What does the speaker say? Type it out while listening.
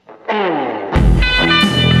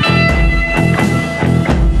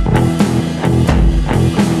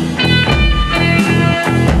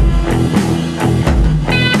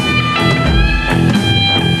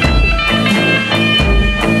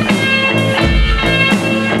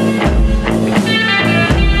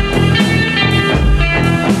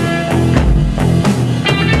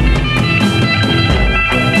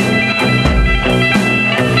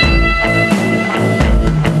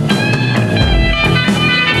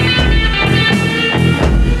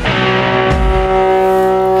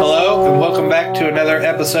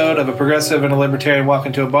episode of A Progressive and a Libertarian Walk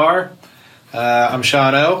Into a Bar. I'm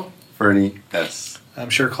Sean O. Fernie S.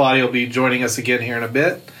 I'm sure Claudia will be joining us again here in a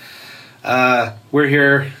bit. We're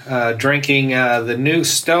here drinking the new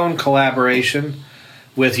Stone collaboration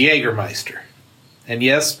with Jägermeister. And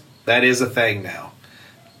yes, that is a thing now.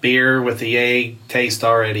 Beer with the Jäg taste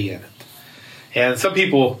already in it. And some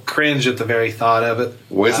people cringe at the very thought of it.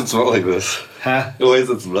 Why does it smell like this? Huh? Why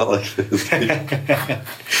does it smell like this?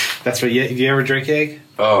 That's what do you ever drink Jäg?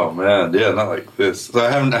 Oh man, yeah, not like this. So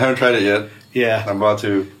I haven't tried it yet. Yeah, I'm about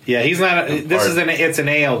to. Yeah, he's not. This is it's an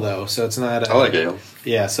ale though, so it's not. I like ale.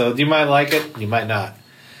 Yeah, so you might like it, you might not.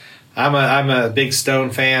 I'm a big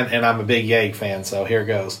Stone fan, and I'm a big Jäg fan. So here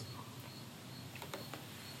goes.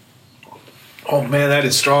 Oh man, that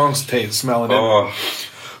is strong taste smelling. Oh.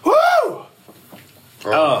 Woo!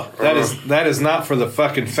 Oh, that is not for the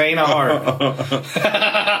fucking faint of heart.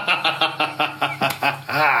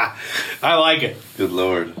 I like it. Good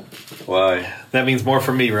Lord. Why? That means more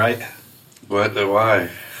for me, right? What? Why?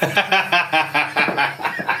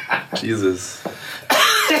 Jesus.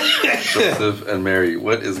 Joseph and Mary.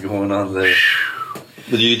 What is going on there?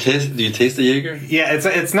 Do you taste the Jaeger? Yeah,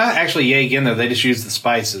 it's not actually Jäg in there. They just use the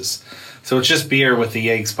spices. So it's just beer with the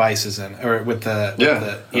Jäg spices in, or with the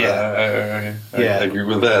I agree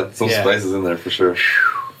with that. Some spices in there for sure.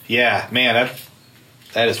 Yeah, man,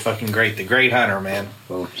 that is fucking great. The Great Hunter, man.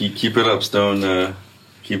 Well, keep it up, Stone.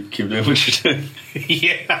 Keep doing what you're doing.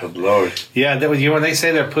 Yeah. Good Lord. Yeah, when they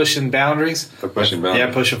say they're pushing boundaries, they're pushing boundaries.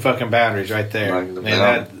 Yeah, pushing fucking boundaries right there.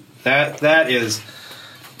 Man, that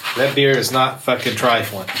beer is not fucking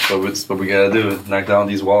trifling. So it's what we gotta do: knock down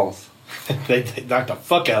these walls. they knocked the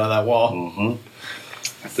fuck out of that wall. Mm-hmm.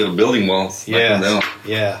 Instead of building walls, knock them down.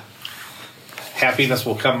 Yeah. Happiness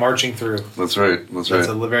will come marching through. That's right. That's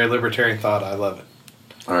a very libertarian thought. I love it.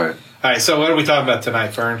 All right. So what are we talking about tonight,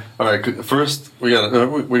 Fern? All right. First, we're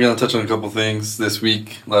gonna touch on a couple things this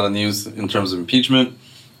week. A lot of news in terms of impeachment.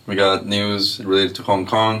 We got news related to Hong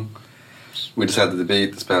Kong. We just had the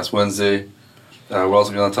debate this past Wednesday. We're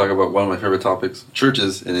also gonna talk about one of my favorite topics: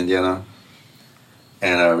 churches in Indiana.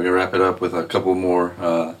 And we're going to wrap it up with a couple more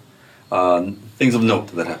things of note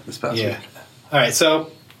that happened this past week. All right, so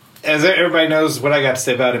as everybody knows what I got to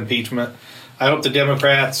say about impeachment, I hope the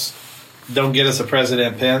Democrats don't get us a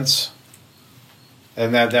President Pence.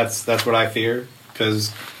 And that's what I fear,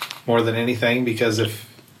 because more than anything, because if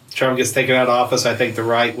Trump gets taken out of office, I think the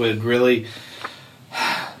right would really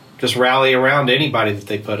just rally around anybody that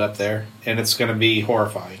they put up there, and it's going to be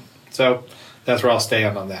horrifying. So that's where I'll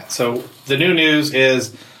stand on that. So the new news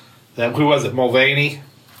is that, who was it, Mulvaney?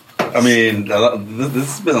 I mean, this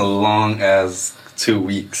has been a long as 2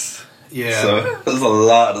 weeks. Yeah. So there's a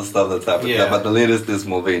lot of stuff that's happened. Yeah. But the latest is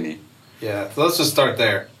Mulvaney. Yeah, so let's just start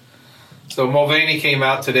there. So Mulvaney came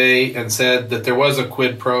out today and said that there was a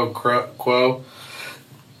quid pro quo.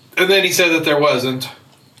 And then he said that there wasn't.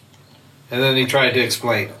 And then he tried to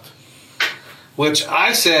explain it. Which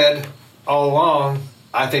I said all along,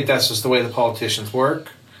 I think that's just the way the politicians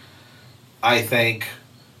work. I think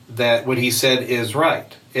that what he said is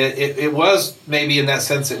right. It was, maybe in that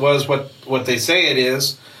sense, it was what they say it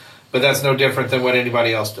is, but that's no different than what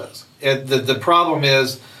anybody else does. The problem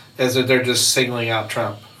is that they're just singling out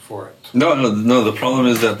Trump for it. No. The problem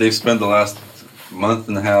is that they've spent the last month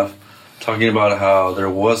and a half talking about how there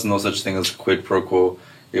was no such thing as quid pro quo.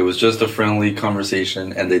 It was just a friendly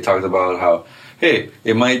conversation, and they talked about how, hey,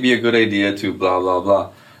 it might be a good idea to blah, blah,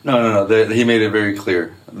 blah. No. He made it very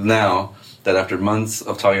clear now that after months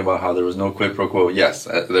of talking about how there was no quid pro quo, yes,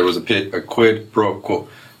 there was a quid pro quo.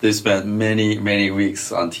 They spent many, many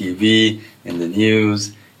weeks on TV, in the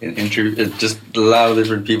news, in interviews, just a lot of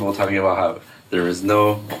different people talking about how there is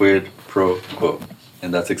no quid pro quo.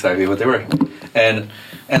 And that's exactly what they were. And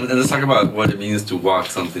let's talk about what it means to walk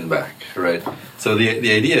something back, right? So the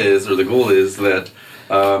idea is, or the goal is that,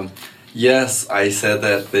 yes, I said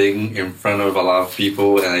that thing in front of a lot of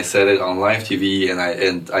people, and I said it on live TV,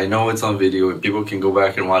 and I know it's on video, and people can go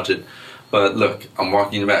back and watch it. But look, I'm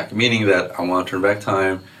walking back, meaning that I want to turn back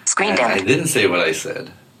time. Screen down. I didn't say what I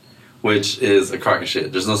said, which is a crock of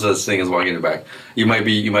shit. There's no such thing as walking it back. You might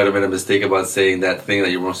have made a mistake about saying that thing that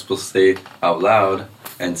you weren't supposed to say out loud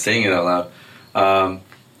and saying it out loud,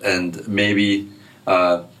 and maybe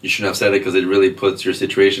you shouldn't have said it because it really puts your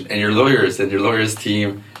situation and your lawyers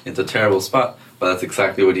team into a terrible spot. But that's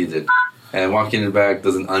exactly what he did. And walking it back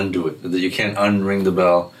doesn't undo it. You can't unring the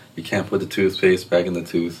bell. You can't put the toothpaste back in the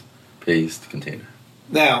toothpaste container.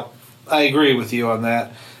 Now, I agree with you on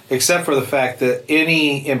that, except for the fact that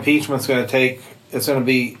any impeachment's going to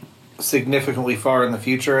be significantly far in the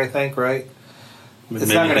future, I think, right? It's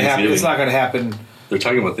not going to happen. It's not going to happen. They're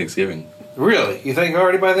talking about Thanksgiving. Really? You think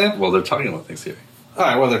already by then? Well, they're talking about Thanksgiving. All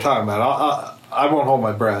right, what they're talking about. I won't hold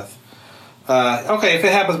my breath. Okay, if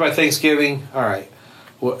it happens by Thanksgiving, all right.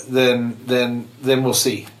 Well, then we'll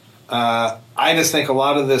see. I just think a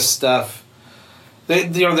lot of this stuff,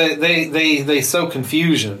 they sow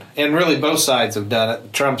confusion, and really both sides have done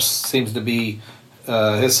it. Trump seems to be,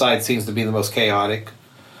 his side seems to be the most chaotic.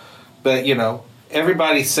 But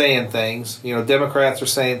everybody's saying things. Democrats are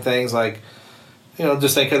saying things like,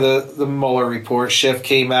 just think of the Mueller report. Schiff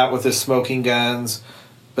came out with his smoking guns,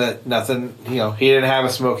 but nothing. He didn't have a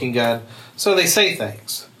smoking gun, so they say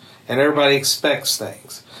things, and everybody expects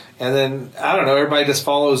things. And then, I don't know, everybody just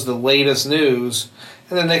follows the latest news,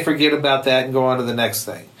 and then they forget about that and go on to the next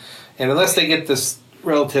thing. And unless they get this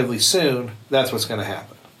relatively soon, that's what's going to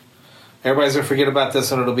happen. Everybody's going to forget about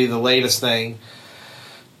this, and it'll be the latest thing.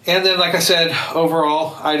 And then, like I said,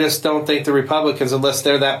 overall, I just don't think the Republicans, unless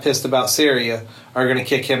they're that pissed about Syria, are going to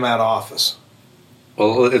kick him out of office.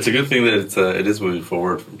 Well, it's a good thing that it is moving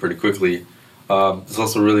forward pretty quickly. It's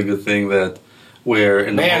also a really good thing that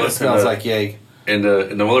it smells like yay. In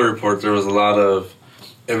the Mueller report, there was a lot of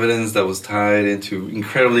evidence that was tied into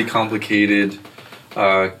incredibly complicated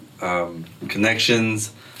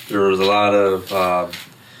connections. There was a lot of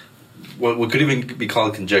what could even be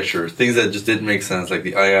called conjecture, things that just didn't make sense, like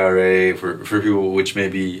the IRA for people, which may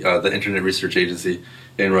be the Internet Research Agency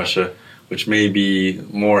in Russia, which may be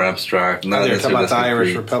more abstract. Not they're talking about the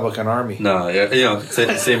Irish Republican Army. No,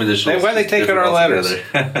 same edition. Why are they taking our letters?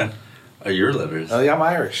 Are your letters? Oh, yeah, I'm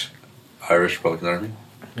Irish. Irish Republican Army?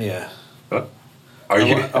 Yeah. What? Are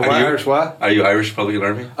you Irish what? Are you Irish Republican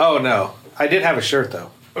Army? Oh, no. I did have a shirt,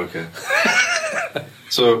 though. Okay.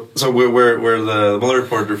 So where the Mueller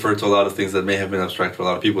report referred to a lot of things that may have been abstract for a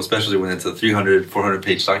lot of people, especially when it's a 300,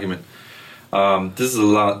 400-page document. This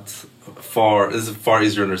is far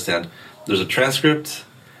easier to understand. There's a transcript,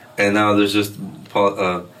 and now there's just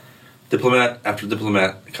diplomat after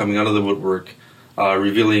diplomat coming out of the woodwork,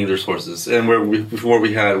 revealing their sources. And before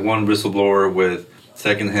we had one whistleblower with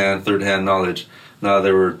second-hand, third-hand knowledge. Now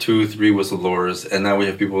there were 2, 3 whistleblowers, and now we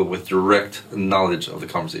have people with direct knowledge of the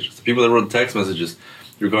conversations. The people that wrote text messages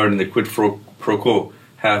regarding the quid pro quo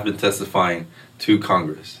have been testifying to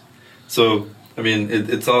Congress. So, I mean,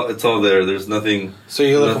 it's all there. There's nothing. So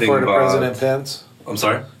you're looking forward to President Pence? I'm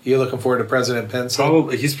sorry? You're looking forward to President Pence?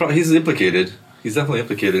 Probably. He's implicated. He's definitely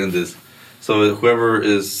implicated in this. So whoever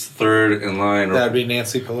is third in line, that would be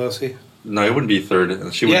Nancy Pelosi. No, it wouldn't be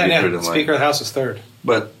third. She wouldn't be third in line. Speaker of the House is third.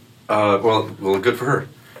 But well, good for her.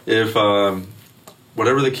 If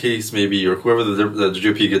whatever the case may be, or whoever the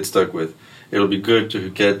GOP gets stuck with, it'll be good to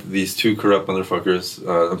get these two corrupt motherfuckers.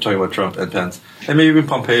 I'm talking about Trump and Pence, and maybe even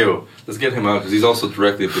Pompeo. Let's get him out because he's also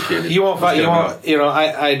directly implicated.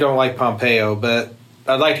 I don't like Pompeo, but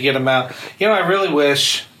I'd like to get him out. I really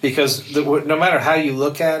wish, because no matter how you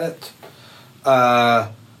look at it,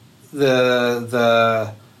 the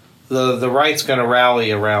right's going to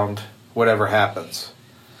rally around whatever happens,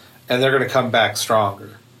 and they're going to come back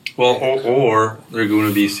stronger. Well, or they're going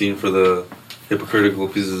to be seen for the hypocritical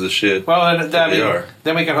pieces of shit. Well,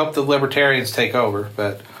 then we can hope the libertarians take over,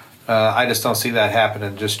 but I just don't see that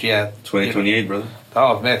happening just yet. 2028, brother.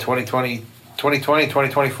 Oh, man, 2020,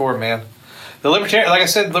 2024, man. Like I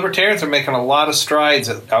said, libertarians are making a lot of strides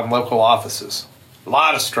on local offices. A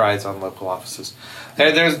lot of strides on local offices.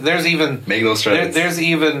 There's even make those strides. There's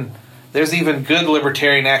even good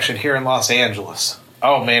libertarian action here in Los Angeles.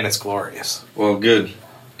 Oh man, it's glorious. Well, good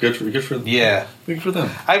for them. Yeah, good for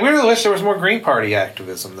them. I really wish there was more Green Party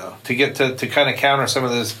activism though, to get to kind of counter some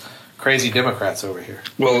of those crazy Democrats over here.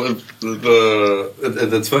 Well,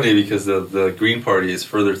 that's funny because the Green Party is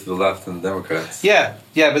further to the left than the Democrats. Yeah,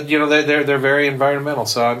 but they're very environmental,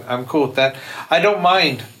 so I'm cool with that. I don't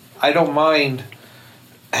mind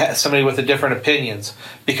somebody with a different opinions,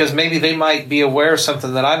 because maybe they might be aware of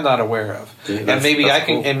something that I'm not aware of, and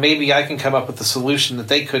maybe I can come up with a solution that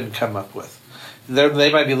they couldn't come up with.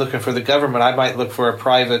 They might be looking for the government. I might look for a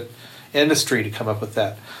private industry to come up with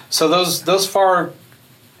that. So those far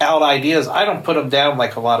out ideas, I don't put them down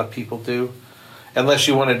like a lot of people do, unless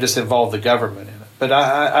you want to just involve the government in it. But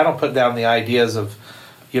I don't put down the ideas of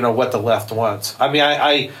what the left wants. I mean,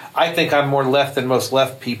 I think I'm more left than most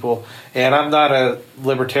left people, and I'm not a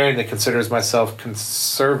libertarian that considers myself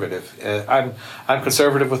conservative. I'm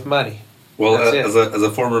conservative with money. Well, as a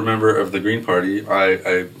former member of the Green Party,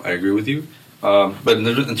 I agree with you. But in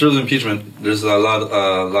terms of impeachment, there's a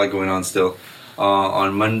lot going on still.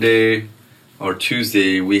 On Monday or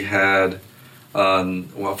Tuesday, we had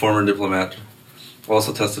a former diplomat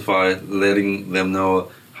also testify, letting them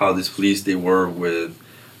know how displeased they were with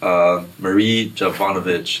Marie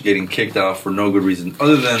Jovanovic getting kicked out for no good reason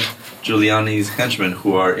other than Giuliani's henchmen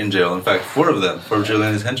who are in jail. In fact, four of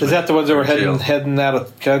Giuliani's henchmen. Is that the ones that were heading out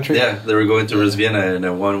of the country? Yeah, they were going to Vienna in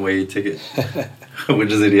a one-way ticket,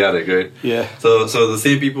 which is idiotic, right? Yeah. So the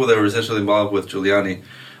same people that were essentially involved with Giuliani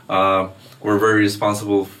were very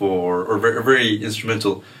responsible for, or very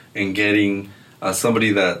instrumental in getting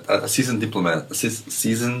somebody that a seasoned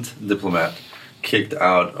diplomat kicked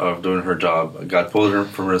out of doing her job, got pulled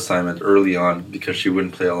from her assignment early on because she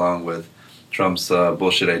wouldn't play along with Trump's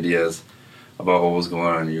bullshit ideas about what was going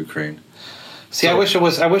on in Ukraine. See, so, I wish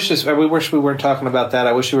we weren't talking about that.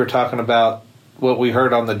 I wish we were talking about what we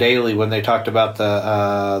heard on the Daily when they talked about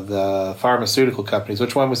the pharmaceutical companies.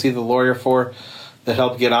 Which one was he the lawyer for that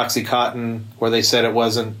helped get OxyContin, where they said it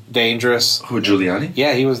wasn't dangerous? Who, Giuliani?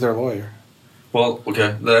 Yeah, he was their lawyer. Well,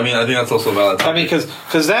 okay. I mean, I think that's also valid. I mean,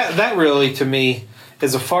 because that really, to me,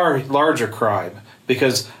 is a far larger crime.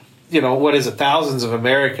 Because, what is it? Thousands of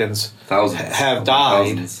Americans have died.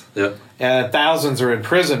 Thousands. Yep. And thousands are in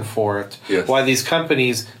prison for it. Yes. While these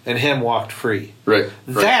companies and him walked free. Right.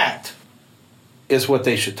 That is what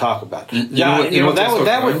they should talk about.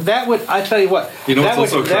 That would. I tell you what.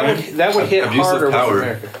 That would hit abuse harder of power, with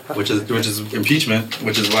America. which is impeachment,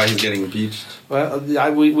 which is why he's getting impeached. Well,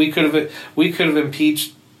 we could have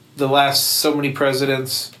impeached the last so many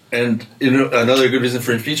presidents. And another good reason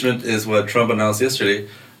for impeachment is what Trump announced yesterday,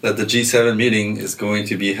 that the G7 meeting is going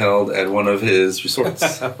to be held at one of his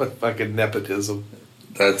resorts. What fucking nepotism.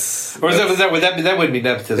 That wouldn't be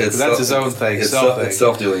nepotism. Because that's his own thing. It's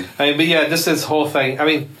self-dealing. I mean, but yeah, this whole thing. I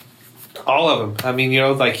mean, all of them. I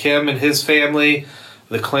mean, like him and his family,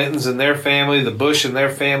 the Clintons and their family, the Bush and their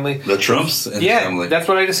family, the Trumps and family. Yeah, that's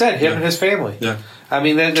what I just said. Him and his family. Yeah. I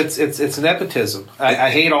mean, it's nepotism.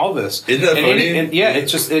 I hate all this. Isn't that funny?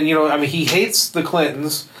 It's just I mean, he hates the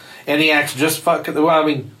Clintons, and he acts just fucking.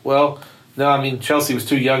 Chelsea was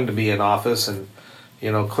too young to be in office, and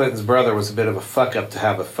Clinton's brother was a bit of a fuck up to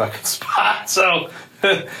have a fucking spot. So,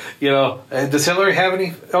 does Hillary have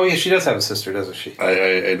any? Oh yeah, she does have a sister, doesn't she?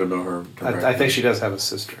 I don't know her. I think she does have a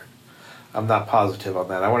sister. I'm not positive on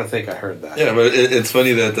that. I want to think I heard that. Yeah, but it's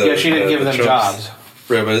funny that she didn't give them jobs.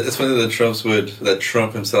 Right, but it's funny that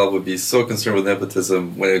Trump himself would be so concerned with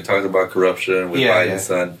nepotism when he talked about corruption with Biden's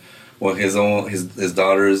son. Well, his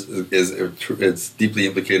daughter is deeply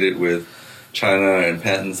implicated with China and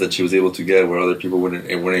patents that she was able to get where other people weren't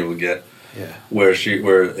able to get. Yeah. Where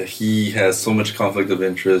he has so much conflict of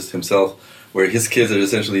interest himself, where his kids are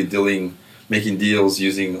essentially making deals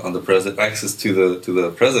using on the president access to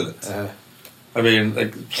the president. I mean,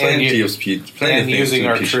 like plenty of using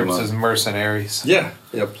our troops as mercenaries. Yeah,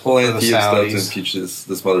 plenty of stuff to impeach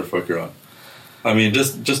this motherfucker on. I mean,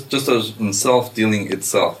 just as self-dealing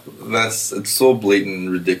itself, it's so blatant and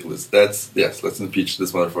ridiculous. Let's impeach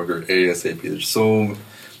this motherfucker ASAP. There's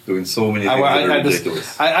doing so many things that are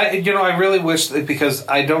ridiculous. I really wish that, because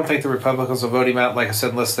I don't think the Republicans will vote him out, like I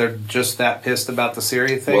said, unless they're just that pissed about the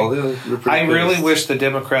Syria thing. Well, I really wish the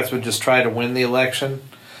Democrats would just try to win the election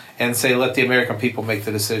and say, let the American people make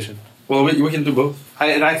the decision. Well, we can do both.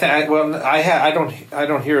 I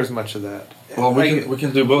don't hear as much of that. Well, we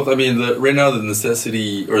can do both. I mean, right now the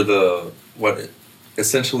necessity or what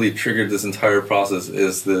essentially triggered this entire process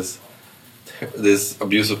is this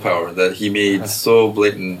abuse of power that he made so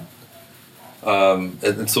blatant.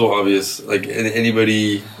 It's so obvious. Like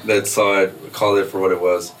anybody that saw it called it for what it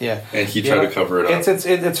was. Yeah, and he tried to cover it up.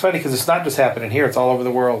 It's funny because it's not just happening here; it's all over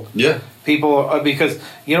the world. Yeah, people because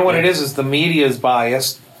what it is the media is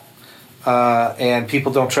biased, and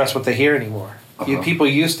people don't trust what they hear anymore. People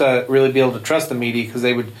used to really be able to trust the media because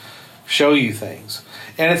they would show you things.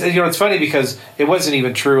 And it's funny because it wasn't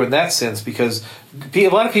even true in that sense, because a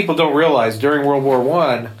lot of people don't realize during World War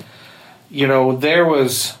I, there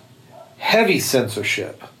was heavy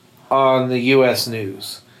censorship on the U.S.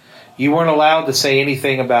 news. You weren't allowed to say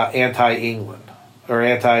anything about anti-England or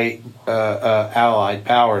anti-Allied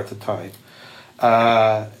power at the time.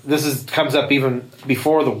 This comes up even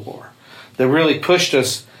before the war. They really pushed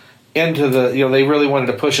us into they really wanted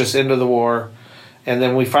to push us into the war, and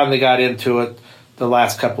then we finally got into it the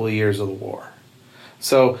last couple of years of the war.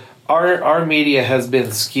 So our media has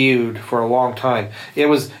been skewed for a long time. They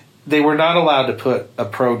were not allowed to put a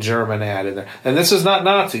pro-German ad in there. And this is not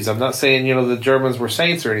Nazis. I'm not saying, the Germans were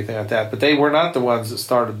saints or anything like that, but they were not the ones that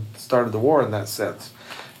started the war in that sense.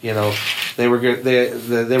 They were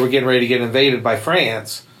getting ready to get invaded by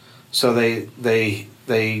France, so they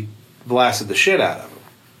blasted the shit out of them.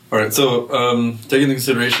 All right, so taking into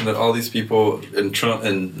consideration that all these people in Trump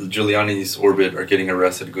and Giuliani's orbit are getting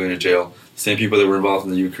arrested, going to jail, the same people that were involved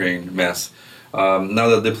in the Ukraine mess, now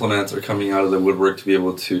that diplomats are coming out of the woodwork to be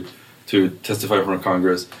able to testify from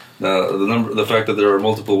Congress, the fact that there are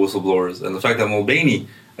multiple whistleblowers, and the fact that Mulvaney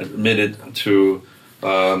admitted to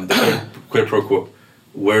the quid pro quo,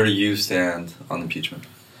 where do you stand on impeachment?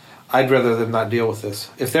 I'd rather them not deal with this.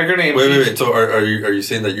 If they're going to wait. So are you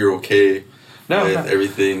saying that you're okay with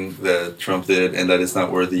everything that Trump did, and that it's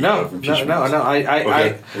not worthy of impeachment? No.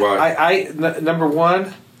 Why? Number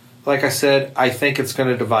one, like I said, I think it's going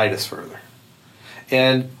to divide us further.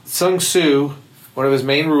 And Sun Tzu, one of his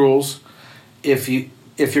main rules, if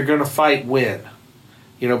you're going to fight, win.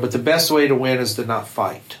 But the best way to win is to not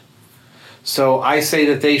fight. So I say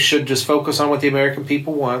that they should just focus on what the American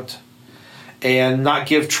people want and not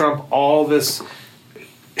give Trump all this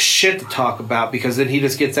shit to talk about, because then he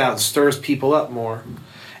just gets out and stirs people up more.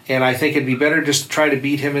 And I think it'd be better just to try to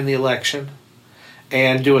beat him in the election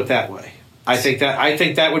and do it that way. I think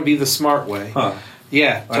that would be the smart way. Huh.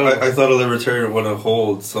 Yeah, totally. I thought a libertarian would want to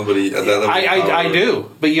hold somebody at that level. I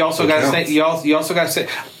do, but you also got to say you also got to say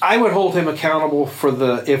I would hold him accountable for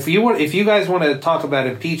the if you guys want to talk about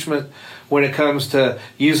impeachment when it comes to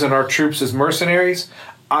using our troops as mercenaries,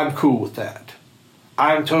 I'm cool with that.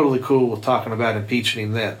 I'm totally cool with talking about impeaching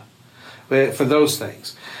him then, for those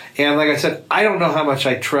things. And like I said, I don't know how much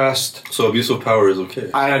I trust. So abuse of power is okay.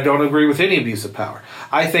 I don't agree with any abuse of power.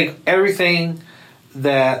 I think everything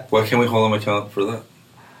that... Why can't we hold them account for that?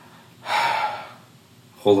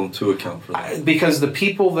 Hold them to account for that. Because the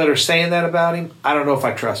people that are saying that about him, I don't know if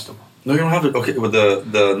I trust them. No, you don't have to. Okay, with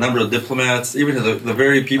the number of diplomats, even the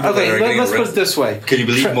very people that are getting arrested. Let's put it this way. Can you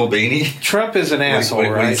believe Mulvaney? Trump is an asshole,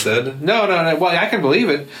 right? What he said? No. Well, I can believe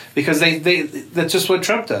it, because that's just what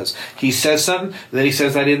Trump does. He says something, then he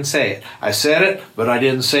says, I didn't say it. I said it, but I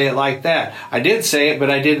didn't say it like that. I did say it, but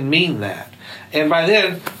I didn't mean that. And by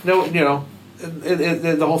then,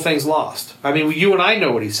 the whole thing's lost. I mean, you and I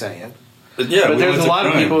know what he's saying. But there's a lot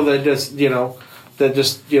of people that just,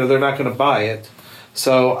 they're not going to buy it.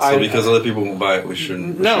 So because other people won't buy it, we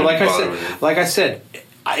shouldn't. Like I said,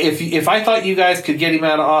 if I thought you guys could get him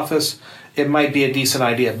out of office, it might be a decent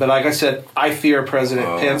idea. But like I said, I fear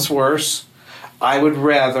President Pence worse. I would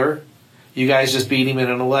rather you guys just beat him in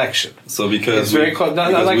an election. So because it's very close.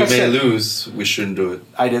 Like we I said, may lose, we shouldn't do it.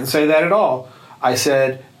 I didn't say that at all. I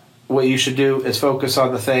said what you should do is focus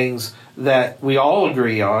on the things that we all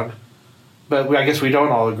agree on. But I guess we don't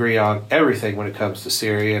all agree on everything when it comes to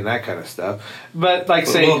Syria and that kind of stuff. But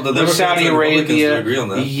Saudi Arabia,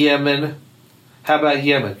 Yemen. How about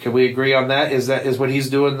Yemen? Can we agree on that? Is what he's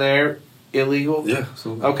doing there illegal? Yeah.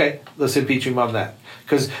 Absolutely. Okay, let's impeach him on that,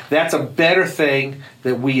 because that's a better thing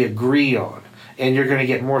that we agree on, and you're going to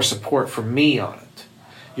get more support from me on it.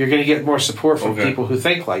 You're going to get more support from people who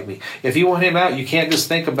think like me. If you want him out, you can't just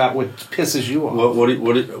think about what pisses you off.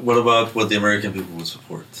 What about what the American people would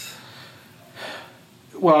support?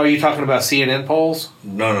 Well, are you talking about CNN polls?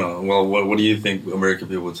 No. Well, what do you think American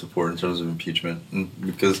people would support in terms of impeachment?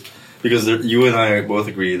 Because you and I both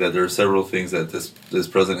agree that there are several things that this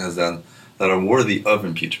president has done that are worthy of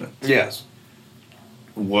impeachment. Yes.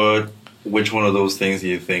 Which one of those things do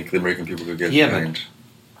you think the American people could get behind?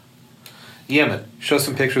 Yemen. Show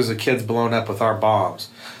some pictures of kids blown up with our bombs.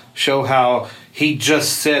 Show how he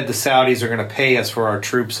just said the Saudis are going to pay us for our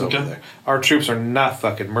troops over there. Our troops are not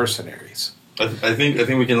fucking mercenaries. I think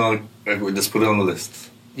we can all just put it on the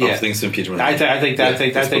list of things to impeachment. I think that's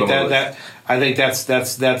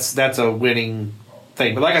a winning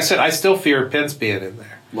thing. But like I said, I still fear Pence being in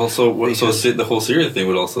there. Well, so the whole Syria thing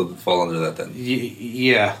would also fall under that then.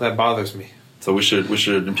 Yeah, that bothers me. So we should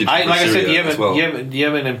impeach. Like I said, Yemen, as well.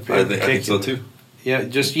 Yemen in particular. I think so too. Yeah,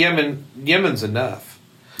 just Yemen. Yemen's enough.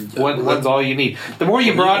 One's all you need. The more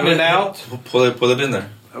you broaden it out, pull it in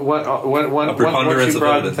there. Once you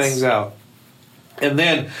broaden things out. And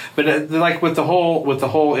then, but like with the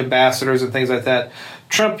whole ambassadors and things like that,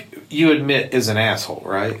 Trump, you admit, is an asshole,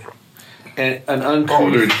 right? And an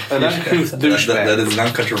uncouth douchebag. That is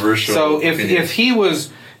non-controversial. So if he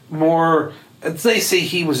was more, they say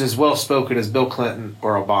he was as well spoken as Bill Clinton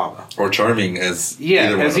or Obama, or charming as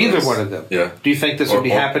either one of them. Yeah. Do you think this would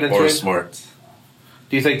be happening to him? Or smart.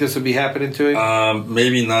 Do you think this would be happening to him?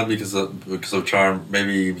 Maybe not because of charm.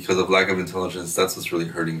 Maybe because of lack of intelligence. That's what's really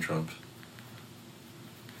hurting Trump.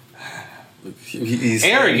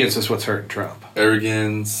 Arrogance is what's hurting Trump.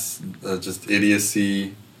 Arrogance, just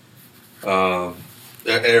idiocy,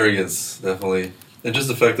 arrogance, definitely, and just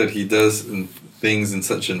the fact that he does things in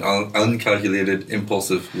such an uncalculated,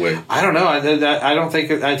 impulsive way. I don't know. I think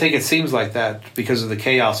it seems like that because of the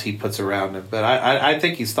chaos he puts around him. But I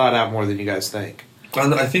think he's thought out more than you guys think.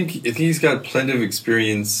 And I think he's got plenty of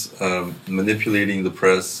experience manipulating the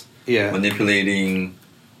press, manipulating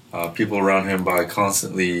people around him by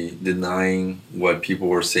constantly denying what people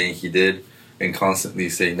were saying he did, and constantly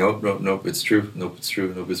saying, nope, nope, nope, it's true, nope, it's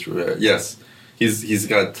true, nope, it's true. Yes, he's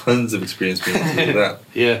got tons of experience being able to do that.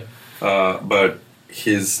 Yeah. But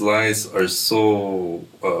his lies are so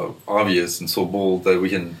obvious and so bold that we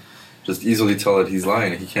can just easily tell that he's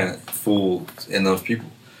lying. He can't fool enough people.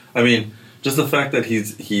 I mean, just the fact that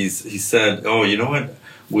he said, oh, you know what?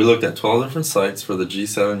 We looked at 12 different sites for the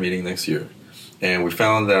G7 meeting next year, and we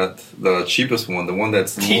found that the cheapest one, the one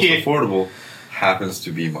that's the most affordable, happens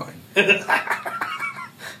to be mine.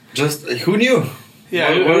 Just, who knew?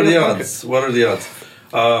 Yeah. What are the odds? What are the odds?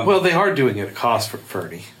 Well, they are doing it at cost for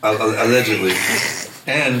Fernie. Allegedly.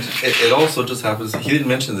 And it also just happens, he didn't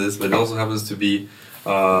mention this, but it also happens to be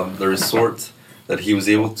the resort that he was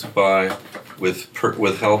able to buy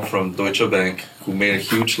with help from Deutsche Bank, who made a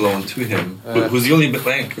huge loan to him, who's the only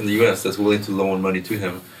bank in the U.S. that's willing to loan money to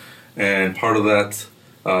him. And part of that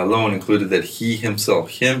loan included that he himself,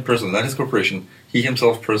 him personally, not his corporation, he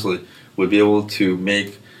himself personally would be able to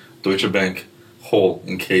make Deutsche Bank whole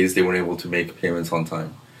in case they weren't able to make payments on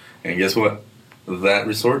time. And guess what? That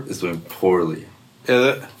resort is doing poorly.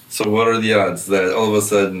 Is it? So what are the odds that all of a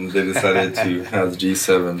sudden they decided to have the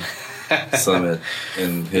G7 summit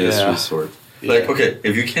in his resort? Like, okay,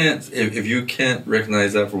 if you can't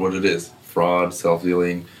recognize that for what it is, fraud,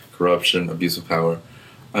 self-dealing, corruption, abuse of power,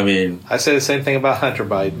 I mean, I say the same thing about Hunter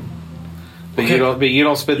Biden. But okay. you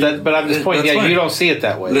don't spit that. But I'm just pointing. Yeah, you don't see it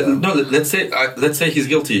that way. Let's say he's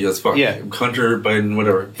guilty as fuck. Yeah, Hunter Biden,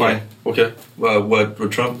 whatever. Fine. Yeah. Okay.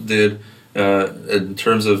 What Trump did in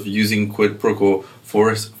terms of using quid pro quo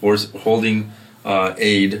for holding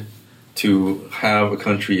aid to have a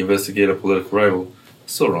country investigate a political rival,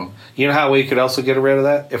 still wrong. You know how we could also get rid of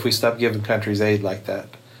that if we stopped giving countries aid like that.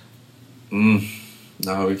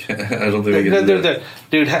 No, we can't. I don't think we can do that.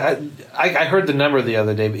 Dude, I heard the number the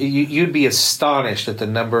other day. You'd be astonished at the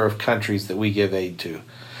number of countries that we give aid to.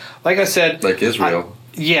 Like I said... Like Israel.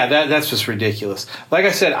 That's just ridiculous. Like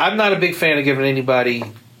I said, I'm not a big fan of giving anybody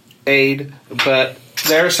aid, but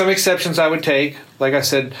there are some exceptions I would take. Like I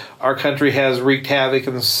said, our country has wreaked havoc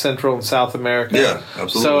in Central and South America. Yeah,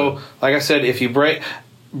 absolutely. So, like I said, if you break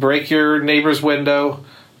your neighbor's window,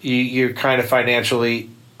 you're kind of financially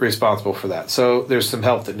responsible for that. So there's some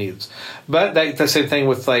help that needs. But the same thing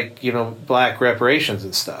with, like, black reparations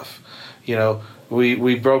and stuff.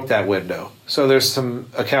 We broke that window. So there's some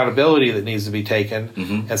accountability that needs to be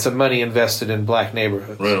taken and some money invested in black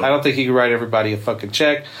neighborhoods. Right. I don't think you can write everybody a fucking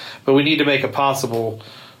check, but we need to make it possible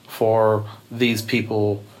for these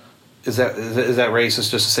people. Is that racist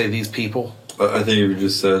just to say these people? I think you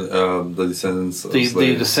just said the descendants of slaves.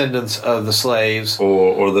 The descendants of the slaves.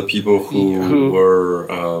 Or the people who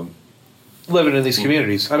were... living in these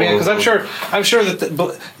communities. I mean, because I'm sure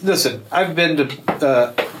that... listen, I've been to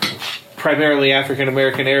primarily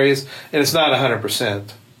African-American areas, and it's not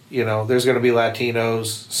 100%. There's going to be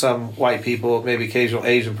Latinos, some white people, maybe occasional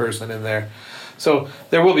Asian person in there. So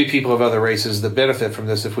there will be people of other races that benefit from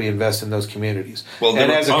this if we invest in those communities. Well,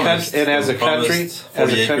 as a country,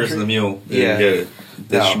 40 acres and a mule, they didn't get it.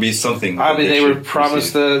 There should be something. I mean, they were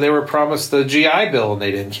promised the GI Bill and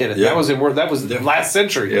they didn't get it. Yeah. That was last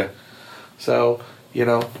century. Yeah. So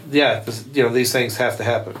these things have to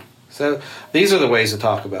happen. So these are the ways to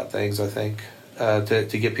talk about things. I think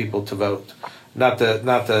to get people to vote, not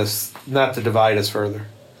to divide us further.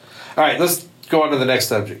 All right, let's go on to the next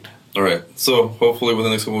subject. All right. So hopefully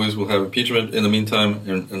within the next couple of weeks we'll have impeachment. In the meantime,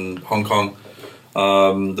 in Hong Kong,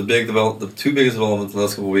 the two biggest developments in the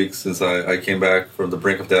last couple of weeks since I came back from the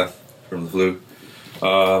brink of death from the flu.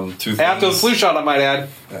 After the flu shot, I might add.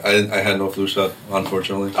 I had no flu shot,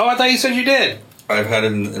 unfortunately. Oh, I thought you said you did. I've had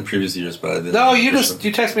it in previous years, but I didn't. No, you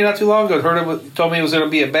texted me not too long ago. Told me it was going to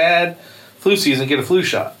be a bad flu season. Get a flu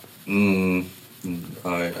shot. I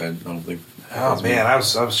don't think. Oh man, I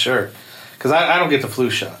was sure because I don't get the flu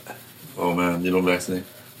shot. Oh man, you don't vaccinate?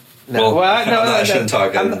 No, I shouldn't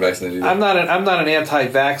talk. I didn't vaccinate either. I'm not an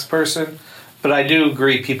anti-vax person, but I do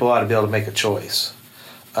agree people ought to be able to make a choice.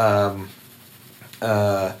 And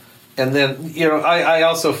then I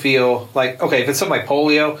also feel like, okay, if it's something like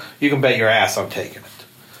polio, you can bet your ass I'm taking it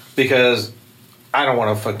because I don't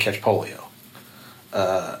want to fucking catch polio.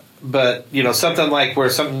 But something like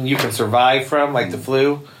something you can survive from, like the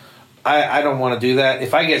flu, I don't want to do that.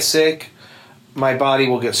 If I get sick, my body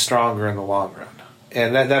will get stronger in the long run,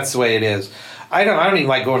 and that's the way it is. I don't even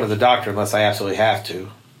like going to the doctor unless I absolutely have to.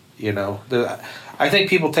 I think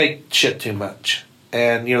people take shit too much,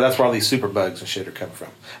 and that's where all these superbugs and shit are coming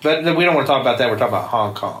from. But we don't want to talk about that. We're talking about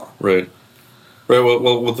Hong Kong, right?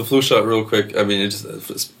 Well, with the flu shot, real quick. I mean,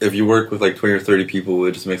 if you work with like 20 or 30 people,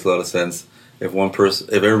 it just makes a lot of sense. if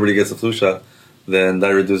everybody gets a flu shot, then that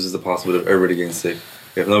reduces the possibility of everybody getting sick.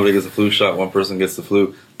 If nobody gets a flu shot, one person gets the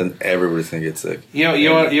flu, then everybody's gonna get sick. You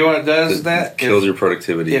know what does that? Kills your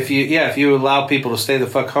productivity. If you allow people to stay the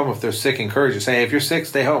fuck home if they're sick, encourage you. Say, hey, if you're sick,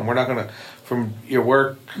 stay home. We're not gonna from your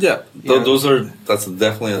work. Yeah, that's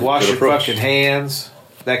definitely a wash good your approach. Fucking hands,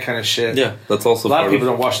 that kind of shit. Yeah, that's also a lot of people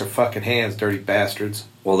don't wash their fucking hands, dirty bastards.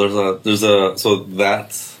 Well, so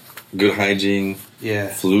that's good hygiene. Yeah,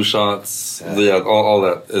 flu shots. All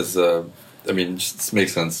that is. Just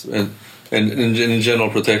makes sense and in general,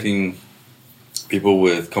 protecting people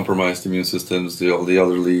with compromised immune systems, the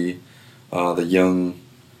elderly, the young.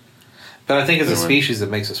 But I think it's a species that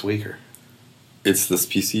makes us weaker. It's the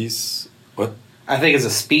species. What? I think it's a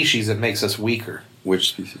species that makes us weaker. Which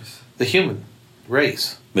species? The human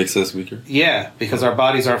race. Makes us weaker? Yeah, because our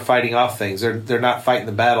bodies aren't fighting off things. They're not fighting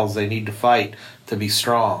the battles they need to fight to be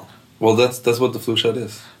strong. Well, that's what the flu shot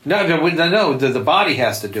is. No. The body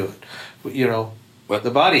has to do it. You know. What?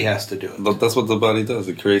 The body has to do it. That's what the body does.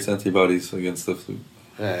 It creates antibodies against the flu.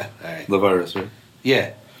 Yeah, all right. The virus, right?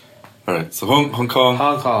 Yeah. All right. So Hong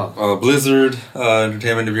Kong. Blizzard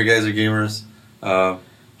Entertainment. If you guys are gamers,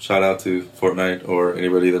 shout out to Fortnite or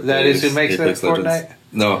anybody that is who makes that Fortnite. Legends.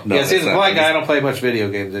 No. Yeah, see, the black guy. I don't play much video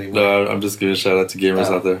games anymore. No, I'm just giving a shout out to gamers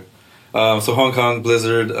out there. So Hong Kong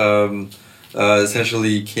Blizzard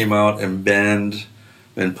essentially came out and banned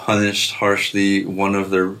and punished harshly one of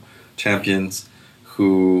their champions,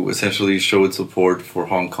 who essentially showed support for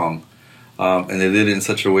Hong Kong. And they did it in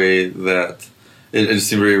such a way that it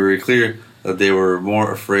seemed very, very clear that they were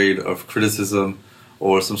more afraid of criticism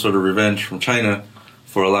or some sort of revenge from China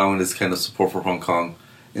for allowing this kind of support for Hong Kong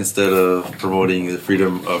instead of promoting the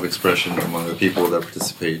freedom of expression among the people that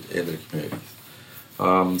participate in their communities.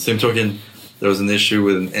 Same token, there was an issue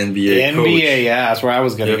with an NBA coach. NBA, yeah, that's where I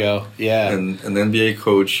was going to go. Yeah. And an NBA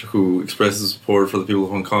coach who expressed his support for the people of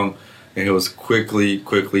Hong Kong, and he was quickly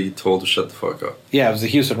told to shut the fuck up. Yeah, it was the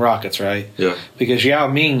Houston Rockets, right? Yeah. Because Yao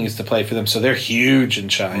Ming used to play for them, so they're huge in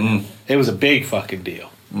China. It was a big fucking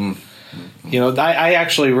deal. You know, I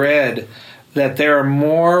actually read that there are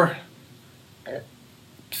more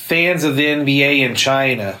fans of the NBA in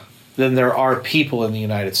China than there are people in the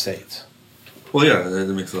United States. Well, yeah, that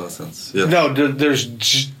makes a lot of sense. Yeah. No, there's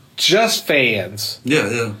just fans.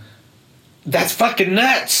 Yeah. That's fucking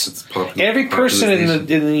nuts. It's popular, Every person in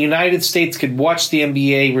the United States could watch the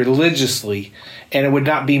NBA religiously, and it would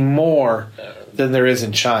not be more than there is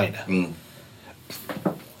in China.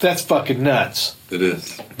 That's fucking nuts. It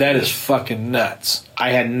is. That is fucking nuts. I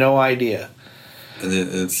had no idea. And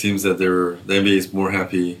it seems that the NBA is more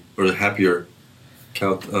happier,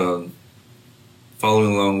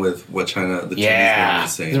 following along with what the Chinese government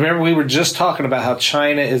is saying. Remember, we were just talking about how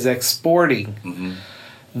China is exporting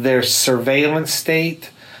their surveillance state,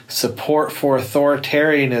 support for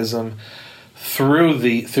authoritarianism through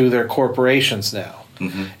their corporations now.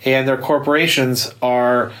 And their corporations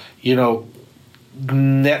are,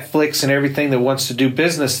 Netflix and everything that wants to do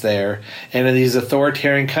business there, and in these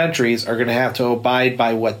authoritarian countries are going to have to abide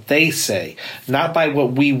by what they say, not by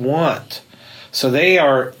what we want. So they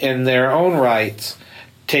are, in their own rights,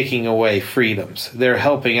 taking away freedoms. They're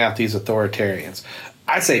helping out these authoritarians.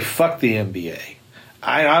 I say fuck the NBA.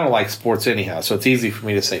 I don't like sports anyhow, so it's easy for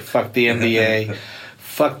me to say fuck the NBA,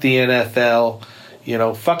 fuck the NFL.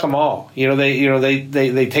 Fuck them all.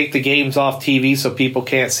 They take the games off TV so people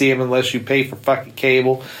can't see them unless you pay for fucking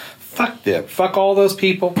cable. Fuck them. Fuck all those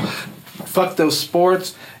people. Fuck those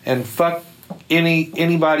sports, and fuck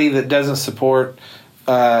anybody that doesn't support.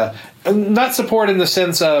 Not support in the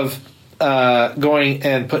sense of going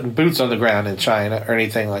and putting boots on the ground in China or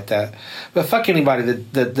anything like that. But fuck anybody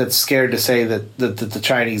that's scared to say that the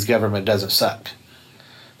Chinese government doesn't suck.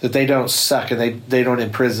 That they don't suck and they don't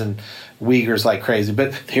imprison Uyghurs like crazy.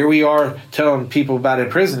 But here we are telling people about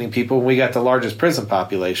imprisoning people when we got the largest prison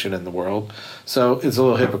population in the world. So it's a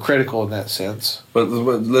little hypocritical in that sense. But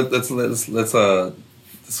let's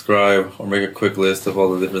describe or make a quick list of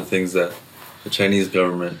all the different things that the Chinese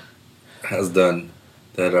government has done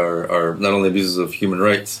that are not only abuses of human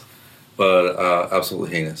rights, but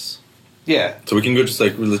absolutely heinous. Yeah. So we can go just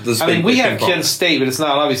like let's. We have Kent State, but it's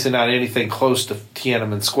obviously not anything close to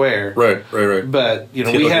Tiananmen Square. Right. But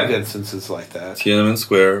we have instances like that. Tiananmen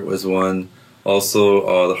Square was one.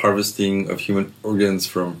 Also, the harvesting of human organs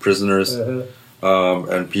from prisoners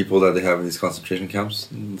and people that they have in these concentration camps.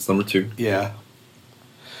 It's number 2. Yeah.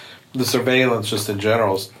 The surveillance, just in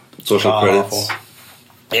general, is social credits. Awful.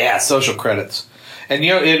 Yeah, social credits. And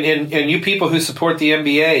and you people who support the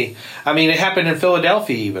NBA, it happened in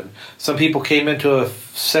Philadelphia even. Some people came into a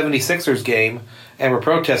 76ers game and were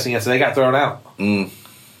protesting it, so they got thrown out.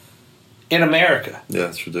 in America. Yeah,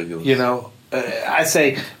 it's ridiculous. You know, I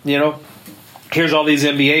say, you know, here's all these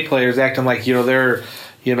NBA players acting like, you know, they're,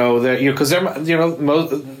 because they're, you know,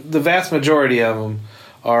 the vast majority of them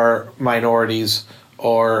are minorities,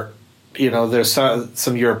 or, you know, there's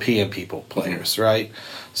some European people players, right?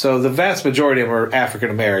 So the vast majority of them are African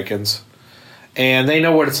Americans, and they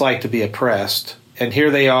know what it's like to be oppressed. And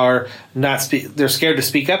here they are, they're scared to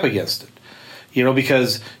speak up against it, you know,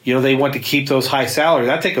 because, you know, they want to keep those high salaries.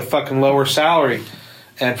 I take a fucking lower salary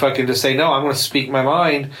and fucking just say, no, I'm going to speak my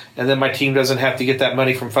mind, and then my team doesn't have to get that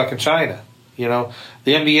money from fucking China. You know,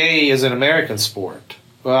 the NBA is an American sport.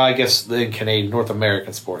 Well, I guess in Canadian, North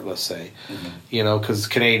American sport, let's say. Mm-hmm. You know, because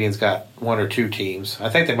Canadians got one or two teams. I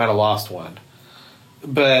think they might have lost one.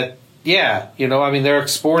 But, yeah, you know, I mean, they're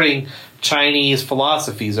exporting Chinese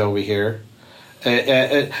philosophies over here.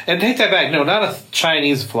 And take that back. No, not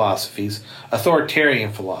Chinese philosophies,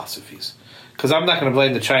 authoritarian philosophies. Because I'm not going to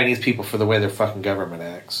blame the Chinese people for the way their fucking government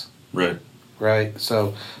acts. Right. Right?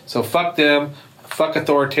 So fuck them, fuck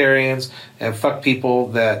authoritarians, and fuck people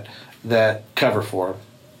that cover for them.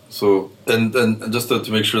 So, and just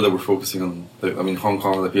to make sure that we're focusing on, Hong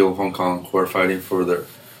Kong, the people of Hong Kong who are fighting for their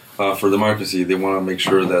for democracy, they want to make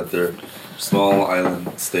sure that their small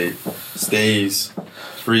island state stays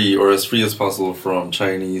free, or as free as possible from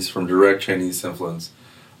direct Chinese influence,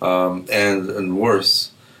 and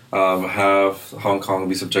worse, have Hong Kong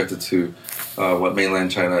be subjected to what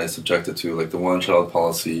mainland China is subjected to, like the one-child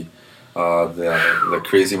policy, the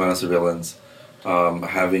crazy amount of surveillance,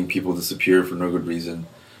 having people disappear for no good reason,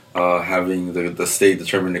 having the state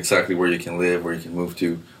determine exactly where you can live, where you can move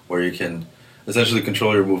to, where you can essentially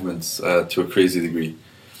control your movements to a crazy degree.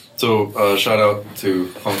 So shout out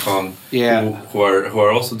to Hong Kong, who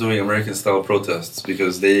are also doing American-style protests,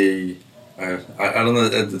 because they, I don't know,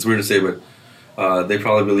 it's weird to say, but they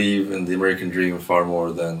probably believe in the American dream far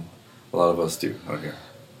more than a lot of us do out here.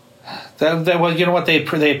 Well, you know what? They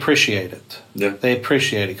appreciate it. Yeah. They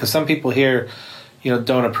appreciate it, because some people here, you know,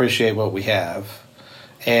 don't appreciate what we have,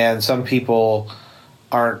 and some people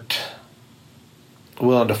aren't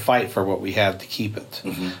willing to fight for what we have to keep it.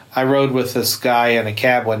 Mm-hmm. I rode with this guy in a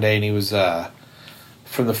cab one day, and he was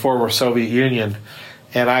from the former Soviet Union,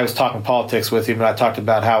 and I was talking politics with him, and I talked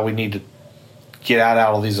about how we need to get out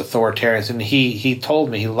all these authoritarians, and he told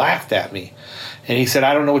me, he laughed at me, and he said,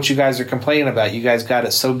 I don't know what you guys are complaining about. You guys got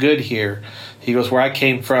it so good here. He goes, where I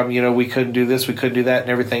came from, you know, we couldn't do this, we couldn't do that, and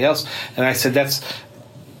everything else. And I said, that's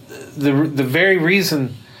the very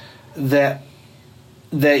reason that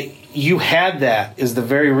you had that is the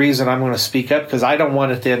very reason I'm going to speak up, because I don't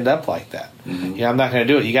want it to end up like that. Mm-hmm. You know, I'm not going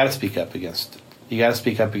to do it. You got to speak up against it. You got to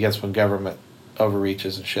speak up against when government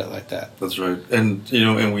overreaches and shit like that. That's right. And, you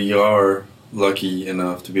know, and we are lucky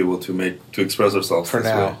enough to be able to express ourselves for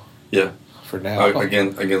now. Way. Yeah. For now.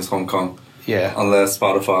 Again, against Hong Kong. Yeah. Unless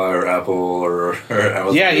Spotify or Apple or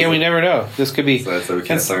Amazon. Yeah, we never know. This could be. So we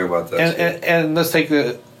can't talk about that. And let's take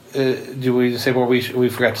the. Do we say more? We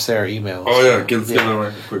forgot to say our emails. Oh yeah, give them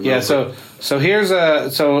a quick. Yeah, so here's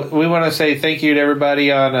so we want to say thank you to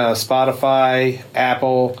everybody on Spotify,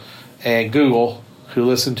 Apple, and Google who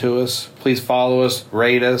listen to us. Please follow us,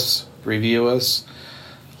 rate us, review us.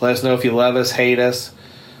 Let us know if you love us, hate us.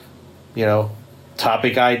 You know,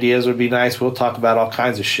 topic ideas would be nice. We'll talk about all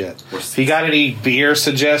kinds of shit. If you got any beer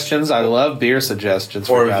suggestions, I love beer suggestions.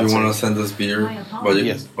 Or if you want to send us beer, I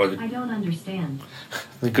don't understand.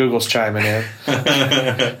 Google's chiming in.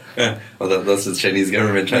 Well, that's the Chinese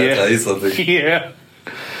government trying to tell you something. Yeah.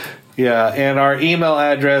 Yeah, and our email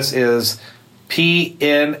address is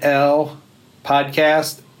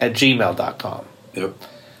pnlpodcast@gmail.com. Yep.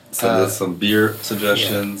 Send us some beer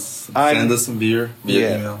suggestions. Yeah. Send us some beer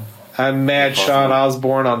via email. I'm Mad Sean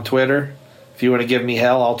Osborne on Twitter. If you want to give me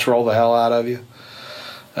hell, I'll troll the hell out of you.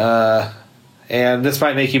 And this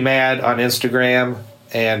might make you mad on Instagram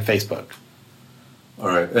and Facebook. All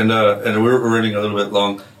right, and we're running a little bit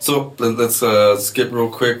long, so let's skip real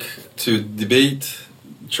quick to debate,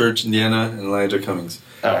 Church, Indiana, and Elijah Cummings.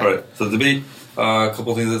 All right. So debate, a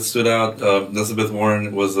couple things that stood out. Elizabeth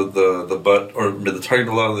Warren was the butt or the target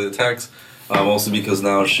of a lot of the attacks, mostly because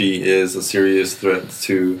now she is a serious threat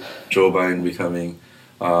to Joe Biden becoming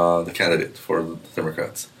the candidate for the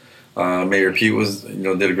Democrats. Mayor Pete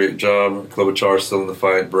did a great job. Klobuchar still in the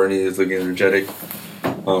fight. Bernie is looking energetic.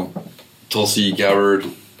 Tulsi Gabbard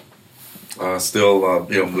still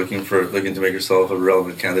looking to make herself a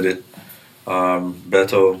relevant candidate.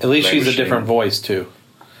 Beto, at least she's a different voice too.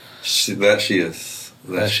 She is.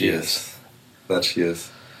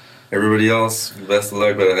 Everybody else, best of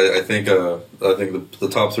luck. But I think the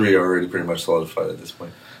top three are already pretty much solidified at this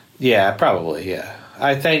point. Yeah, probably. Yeah,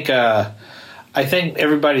 I think I think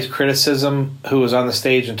everybody's criticism who was on the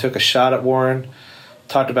stage and took a shot at Warren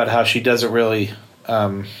talked about how she doesn't really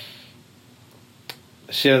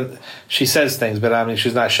she says things, but I mean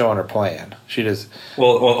she's not showing her plan. She just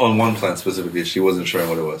on one plan specifically, she wasn't showing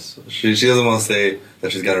what it was. She doesn't want to say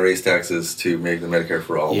that she's going to raise taxes to make the Medicare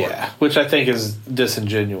for all work. Which I think is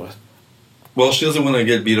disingenuous. Well, she doesn't want to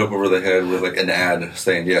get beat up over the head with like an ad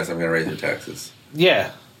saying, "Yes, I'm going to raise your taxes."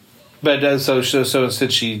 Yeah, but so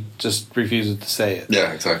instead she just refuses to say it.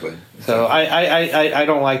 Yeah, exactly. So I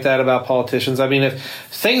don't like that about politicians. I mean, if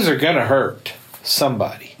things are going to hurt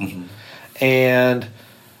somebody, and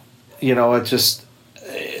it just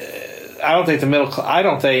I don't think the middle class. I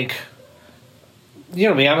don't think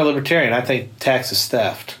me. I'm a libertarian. I think tax is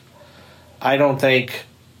theft. I don't think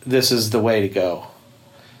this is the way to go.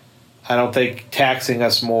 I don't think taxing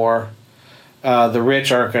us more. The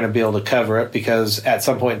rich aren't going to be able to cover it because at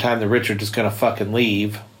some point in time the rich are just going to fucking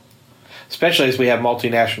leave. Especially as we have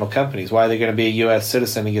multinational companies. Why are they going to be a U.S.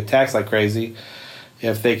 citizen and get taxed like crazy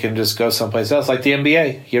if they can just go someplace else? Like the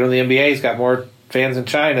NBA. The NBA's got more fans in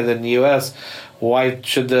China than the U.S. Why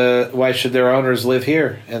should their owners live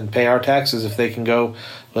here and pay our taxes if they can go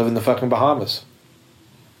live in the fucking Bahamas?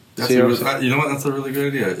 You know what? That's a really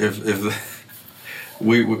good idea. If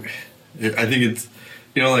I think it's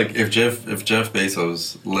if Jeff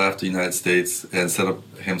Bezos left the United States and set up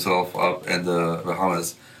himself up in the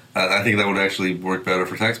Bahamas, I think that would actually work better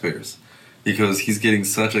for taxpayers because he's getting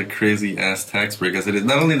such a crazy ass tax break as it is.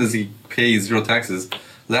 Not only does he pay zero taxes,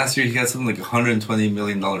 last year he got something like $120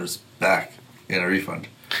 million back in a refund.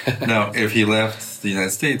 Now, if he left the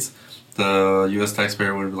United States, the U.S.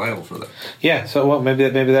 taxpayer would be liable for that. Yeah, so maybe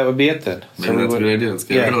that would be it then. Maybe that's a good idea. Let's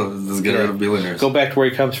get rid of billionaires. Go back to where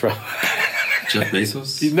he comes from. Jeff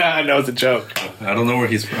Bezos? Nah, I know it's a joke. I don't know where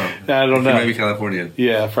he's from. I don't know. Maybe Californian.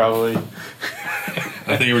 Yeah, probably.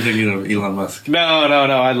 I think you were thinking of Elon Musk. No,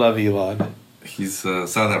 I love Elon. He's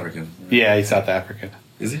South African. Yeah, he's South African.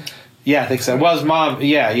 Is he? Yeah, I think so. Well, his mom,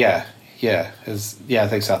 yeah, I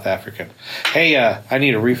think South African. Hey, I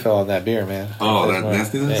need a refill on that beer, man. Oh, that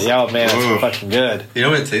nastiness? Yeah, man, it's fucking good. You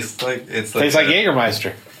know what it tastes like? It tastes like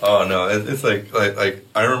Jägermeister. Oh, no, it's like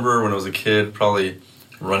I remember when I was a kid, probably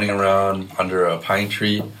running around under a pine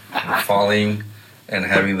tree, falling, and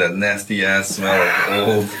having that nasty ass smell of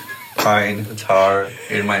old pine tar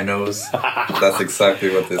in my nose. That's exactly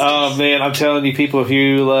what this is. Oh, man, I'm telling you, people, if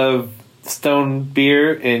you love Stone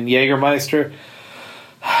beer and Jägermeister,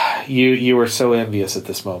 you are so envious at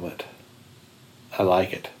this moment. I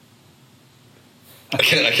like it. I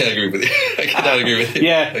can't agree with you. I cannot agree with you.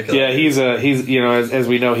 Yeah. He's as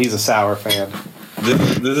we know, he's a sour fan.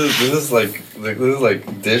 This is like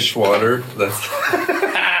dishwater that's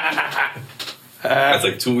that's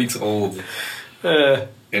like 2 weeks old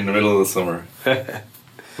in the middle of the summer. But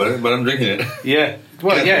I'm drinking it. Yeah.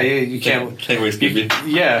 Well, you can't waste baby.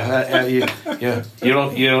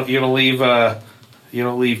 You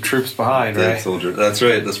don't leave troops behind, right? Soldier. That's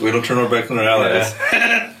right. We don't turn our back on our allies.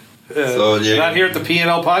 So not here at the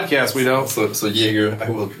P&L podcast. We don't. So Jaeger,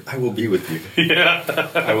 I will be with you. Yeah,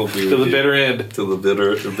 I will be with you till the bitter end. Till the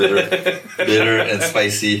bitter and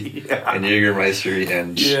spicy and Jägermeister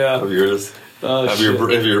and of yours. Of your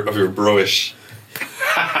broish.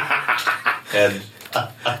 And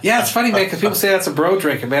it's funny, man, because people say that's a bro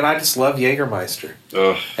drink, and man, I just love Jägermeister.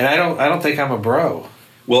 And I don't think I'm a bro.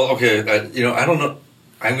 Well, okay, I don't know.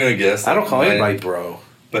 I'm gonna guess. I don't call anybody bro.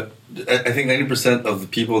 But I think 90% of the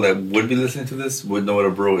people that would be listening to this would know what a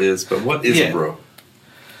bro is. But what is a bro?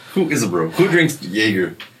 Who is a bro? Who drinks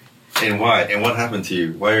Jaeger? And why? And what happened to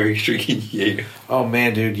you? Why are you drinking Jaeger? Oh,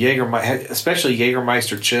 man, dude. Especially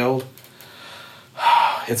Jägermeister chilled.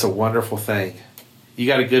 It's a wonderful thing. You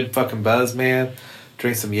got a good fucking buzz, man.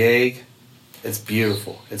 Drink some Jaeg. It's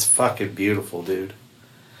beautiful. It's fucking beautiful, dude.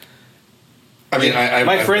 I mean,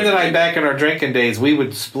 my friend and I, back in our drinking days, we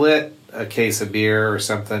would split a case of beer or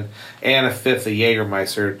something and a fifth of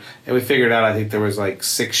Jägermeister, and we figured out I think there was like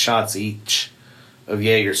 6 shots each of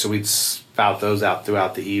Jaeger, so we'd spout those out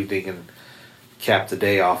throughout the evening and cap the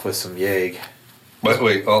day off with some Jaeg. But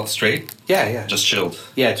wait, all straight? Yeah. Just chilled?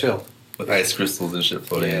 Yeah, chilled. With ice crystals and shit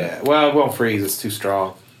floating in it? Well, it won't freeze. It's too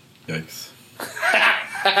strong. Yikes.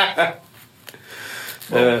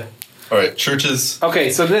 All right, churches.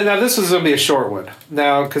 Okay, so now this is going to be a short one.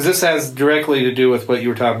 Now, because this has directly to do with what you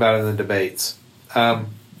were talking about in the debates.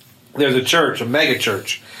 There's a church, a mega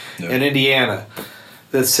church in Indiana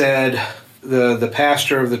that said, the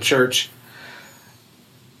pastor of the church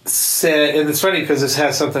said, and it's funny because this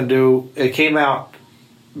has something to do, it came out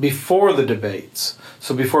before the debates.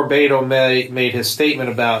 So before Beto made his statement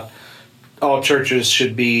about all churches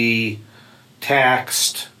should be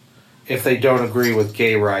taxed if they don't agree with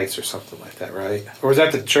gay rights or something like that, right? Or was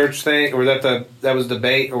that the church thing? Or was that was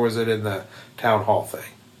debate? Or was it in the town hall thing?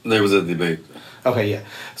 There was a debate. Okay, yeah.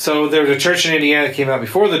 So there was a church in Indiana that came out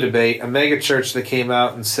before the debate, a mega church that came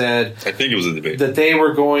out and said... I think it was a debate. That they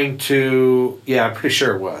were going to... Yeah, I'm pretty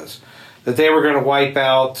sure it was. That they were going to wipe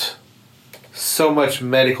out so much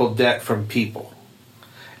medical debt from people.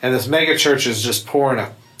 And this mega church is just pouring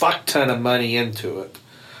a fuck ton of money into it.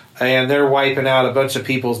 And they're wiping out a bunch of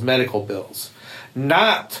people's medical bills.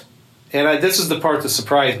 Not... And this is the part that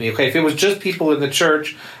surprised me. Okay, if it was just people in the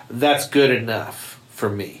church, that's good enough for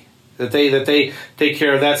me. That they take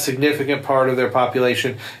care of that significant part of their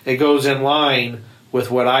population. It goes in line with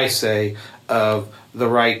what I say of the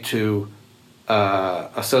right to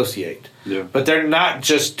associate. Yeah. But they're not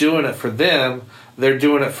just doing it for them. They're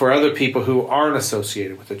doing it for other people who aren't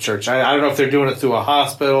associated with the church. I don't know if they're doing it through a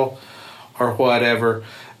hospital or whatever.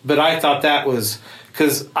 But I thought that was...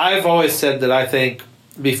 Because I've always said that I think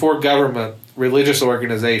before government, religious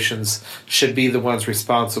organizations should be the ones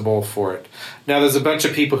responsible for it. Now, there's a bunch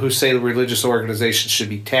of people who say the religious organizations should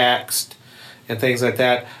be taxed and things like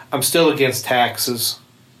that. I'm still against taxes,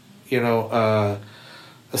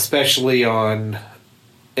 especially on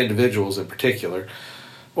individuals in particular,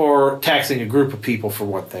 or taxing a group of people for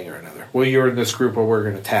one thing or another. Well, you're in this group, or we're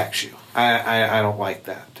going to tax you. I don't like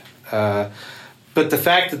that. But the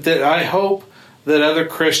fact that I hope that other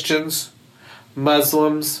Christians,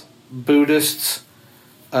 Muslims, Buddhists,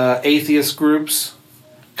 atheist groups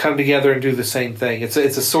come together and do the same thing. It's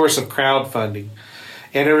a source of crowdfunding,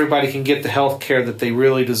 and everybody can get the health care that they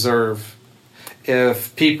really deserve.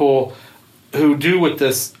 If people who do what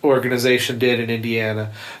this organization did in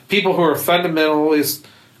Indiana, people who are fundamentalist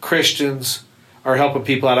Christians are helping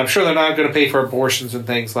people out. I'm sure they're not going to pay for abortions and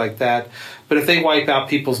things like that, but if they wipe out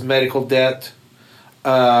people's medical debt,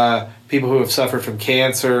 people who have suffered from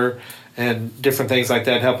cancer and different things like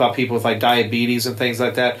that, help out people with like diabetes and things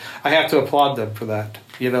like that, I have to applaud them for that.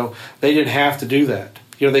 They didn't have to do that.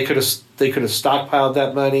 They could have stockpiled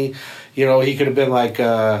that money. He could have been like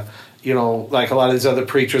like a lot of these other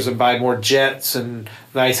preachers and buy more jets and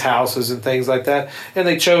nice houses and things like that. And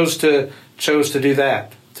they chose to do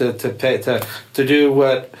that, to do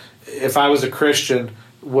what, if I was a Christian,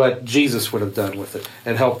 what Jesus would have done with it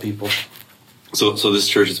and help people. So this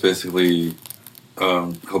church is basically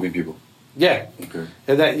helping people. Yeah. Okay.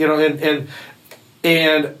 And that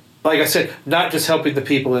and like I said, not just helping the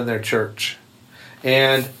people in their church.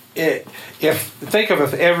 And think of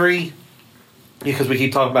if every, because we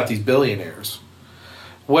keep talking about these billionaires,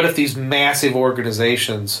 what if these massive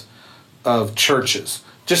organizations of churches,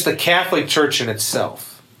 just the Catholic Church in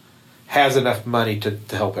itself, has enough money to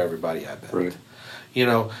help everybody, I bet. Right.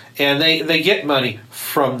 And they get money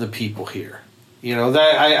from the people here. That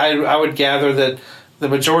I would gather that the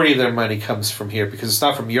majority of their money comes from here because it's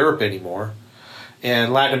not from Europe anymore.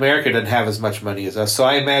 And Latin America doesn't have as much money as us. So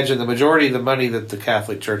I imagine the majority of the money that the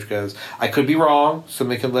Catholic Church goes. I could be wrong.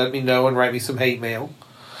 Somebody can let me know and write me some hate mail.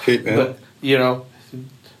 Hate mail?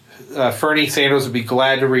 But, Fernie Sanders would be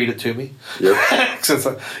glad to read it to me. Yep. Since,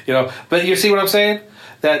 but you see what I'm saying?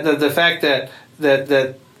 That the fact that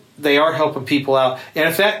they are helping people out. And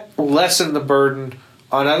if that lessened the burden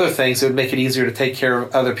on other things, it would make it easier to take care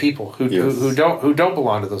of other people who don't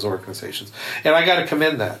belong to those organizations. And I got to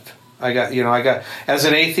commend that. I got as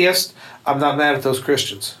an atheist, I'm not mad at those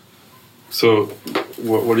Christians. So,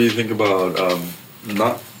 what do you think about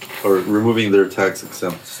removing their tax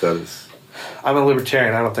exempt status? I'm a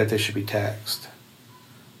libertarian. I don't think they should be taxed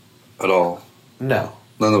At all? No.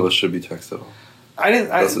 None of us should be taxed at all.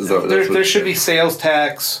 There should be sales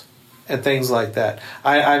tax and things like that.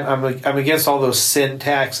 I'm against all those sin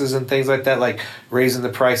taxes and things like that, like raising the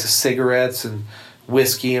price of cigarettes and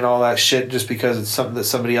whiskey and all that shit just because it's something that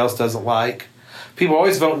somebody else doesn't like. People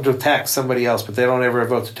always vote to tax somebody else, but they don't ever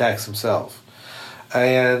vote to tax themselves.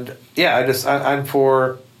 And yeah, I'm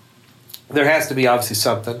for. There has to be obviously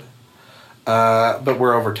something, but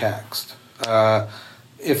we're overtaxed.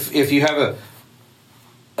 If you have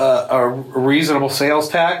a reasonable sales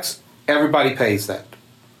tax, everybody pays that.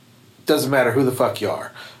 Doesn't matter who the fuck you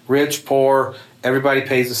are, rich, poor, everybody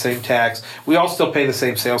pays the same tax. We all still pay the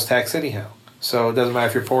same sales tax anyhow. So it doesn't matter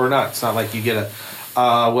if you're poor or not. It's not like you get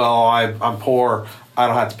I'm poor, I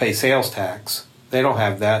don't have to pay sales tax. They don't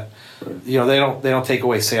have that. Right. They don't take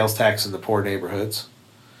away sales tax in the poor neighborhoods.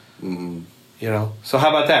 Mm-hmm. So how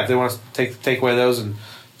about that? If they want to take away those and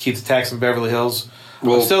keep the tax in Beverly Hills,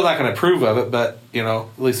 well, I'm still not going to approve of it, but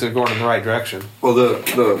at least they're going in the right direction. Well,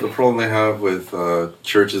 the problem they have with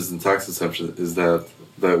churches and tax exemption is that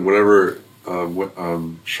whatever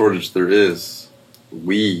shortage there is,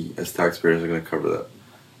 we as taxpayers are going to cover that.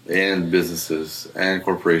 and businesses and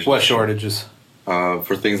corporations. What shortages?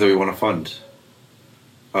 For things that we want to fund.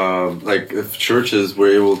 Like if churches were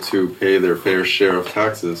able to pay their fair share of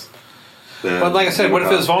taxes. But like I said, what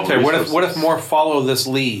if it was voluntary? What if more follow this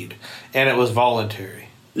lead and it was voluntary?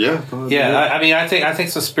 Yeah. Yeah, I mean, I think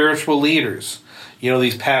some spiritual leaders,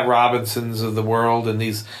 these Pat Robinsons of the world and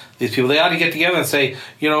these people, they ought to get together and say,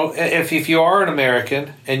 if you are an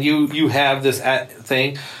American and you have this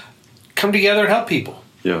thing, come together and help people.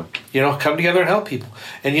 Yeah. Come together and help people.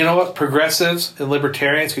 And you know what? Progressives and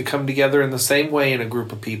libertarians could come together in the same way in a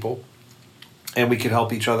group of people, and we could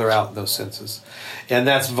help each other out in those senses. And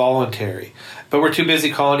that's voluntary. But we're too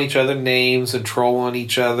busy calling each other names and trolling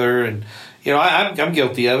each other. And, I'm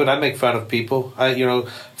guilty of it. I make fun of people.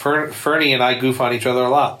 Fernie and I goof on each other a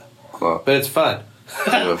lot. But it's fun.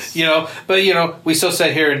 Yes. But we still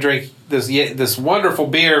sit here and drink this wonderful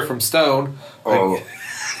beer from Stone. Oh,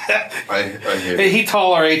 I hate it. He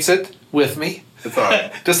tolerates it with me. It's all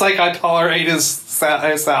right. Just like I tolerate his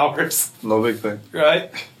sours. No big thing.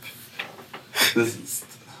 Right?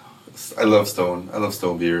 I love Stone. I love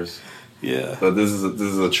Stone beers. Yeah. But this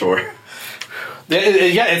is a chore.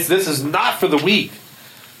 Yeah, this is not for the weak,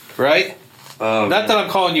 right? Not that I'm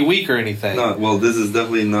calling you weak or anything. No, well, this is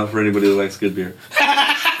definitely not for anybody that likes good beer.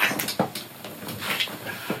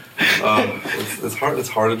 It's hard. It's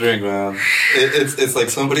hard to drink, man. It's like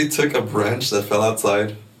somebody took a branch that fell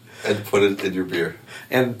outside and put it in your beer.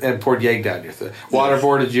 And poured Yeg down your throat.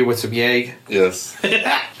 Waterboarded you with some Yeg. Yes.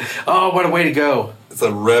 Oh, what a way to go! It's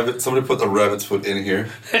a rabbit. Somebody put a rabbit's foot in here,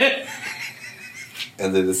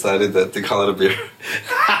 and they decided that to call it a beer.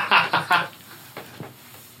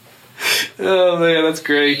 Oh man, that's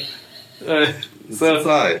great. It's all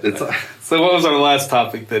right. So what was our last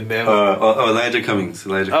topic then, man? Elijah Cummings.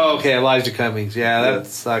 Okay, Elijah Cummings. Yeah, that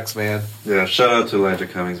sucks, man. Yeah, shout out to Elijah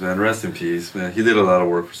Cummings, man. Rest in peace, man. He did a lot of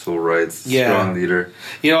work for civil rights. Yeah. Strong leader.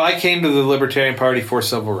 I came to the Libertarian Party for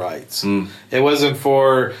civil rights. It wasn't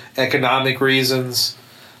for economic reasons.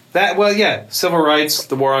 Civil rights,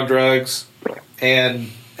 the war on drugs, and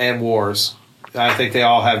wars. I think they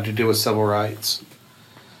all have to do with civil rights.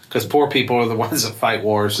 Because poor people are the ones that fight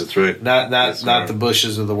wars. That's right. Not the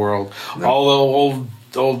Bushes of the world. No. Although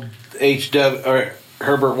old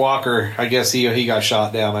Herbert Walker, I guess he got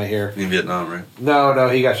shot down. I hear in Vietnam, right? No,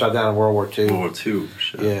 he got shot down in World War II. World War II.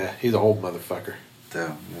 Shit. Yeah, he's an old motherfucker.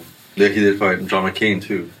 Damn. Yeah, he did fight John McCain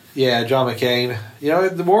too. Yeah, John McCain.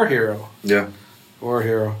 The war hero. Yeah. War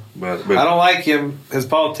hero. But I don't like his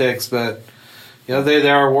politics, but they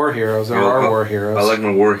are war heroes. There are war heroes. I like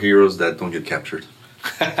my war heroes that don't get captured.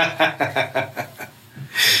 I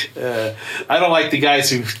don't like the guys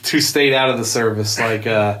who stayed out of the service, like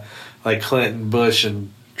Clinton, Bush,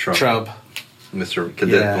 and Trump. Mr.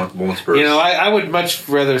 Cadet Womsburg. I would much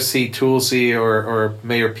rather see Tulsi or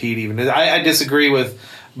Mayor Pete. Even I disagree with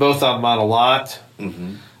both of them on a lot,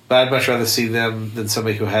 but I'd much rather see them than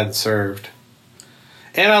somebody who hadn't served.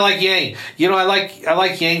 And I like Yang. I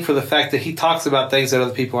like Yang for the fact that he talks about things that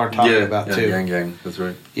other people aren't talking about too. Yang, that's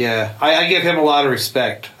right. Yeah, I give him a lot of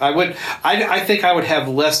respect. I think I would have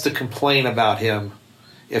less to complain about him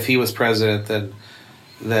if he was president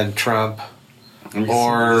than Trump or he's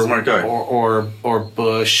a smart guy. or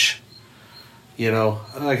Bush.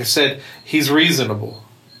 Like I said, he's reasonable,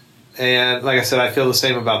 and like I said, I feel the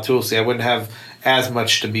same about Tulsi. I wouldn't have as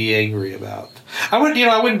much to be angry about. I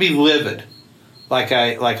wouldn't be livid. Like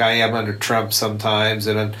I am under Trump sometimes,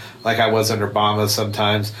 and like I was under Obama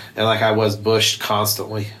sometimes, and like I was Bush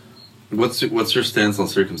constantly. What's your stance on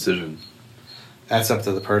circumcision? That's up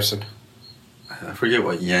to the person. I forget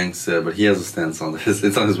what Yang said, but he has a stance on this.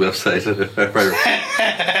 It's on his website,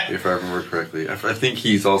 if I remember correctly. I think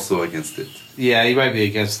he's also against it. Yeah, he might be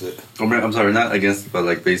against it. I'm sorry, not against it, but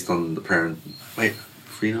like based on the parent. Wait,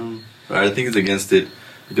 freedom? I think he's against it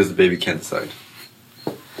because the baby can't decide.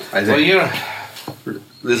 I think.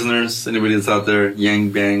 Listeners, anybody that's out there,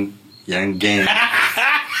 Yang gang, gang,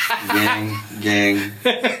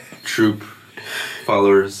 troop,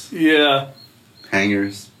 followers,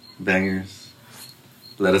 hangers, bangers,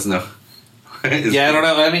 let us know. I don't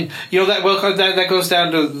know. I mean, that goes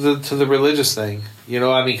down to the religious thing.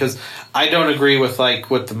 Because I don't agree with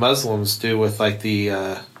like what the Muslims do with like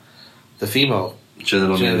the female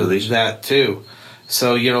genital mutilation. That too.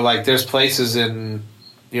 So like there's places in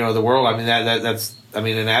the world. I mean that's.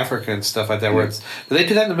 In Africa and stuff like that, where do they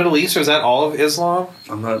do that in the Middle East, or is that all of Islam?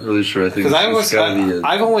 I'm not really sure. I think because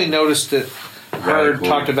I've only noticed it,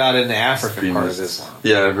 talked about in the African part of Islam.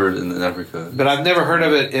 Yeah, I've heard in Africa, but I've never heard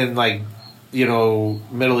of it in like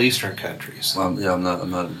Middle Eastern countries. I'm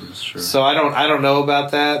not sure. So I don't know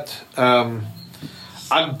about that. I'm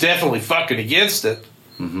definitely fucking against it.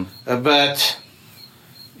 Mm-hmm. But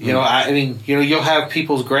you know, I mean, you know, you'll have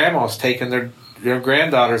people's grandmas taking their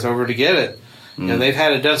granddaughters over to get it. You know, they've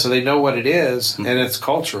had it done, so they know what it is, and it's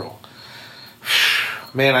cultural.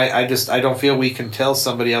 Man, I don't feel we can tell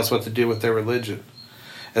somebody else what to do with their religion,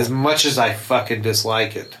 as much as I fucking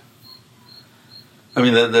dislike it. I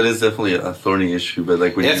mean, that is definitely a thorny issue, but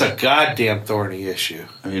like when it's a goddamn thorny issue.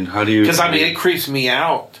 I mean, how do you? Because I mean, it creeps me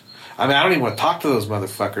out. I mean, I don't even want to talk to those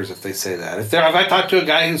motherfuckers if they say that. If I talk to a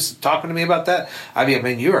guy who's talking to me about that, I'd be like,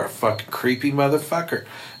 man, you're a fucking creepy motherfucker.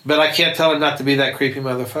 But I can't tell him not to be that creepy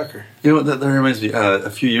motherfucker. You know, that reminds me. A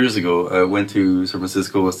few years ago, I went to San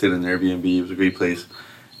Francisco, stayed in an Airbnb. It was a great place,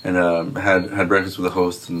 and had breakfast with the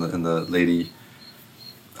host and the lady.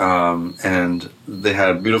 And they had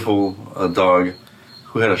a beautiful dog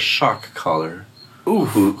who had a shock collar,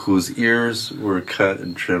 whose ears were cut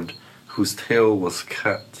and trimmed, whose tail was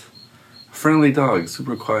cut. Friendly dog,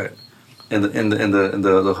 super quiet, and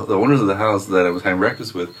the owners of the house that I was having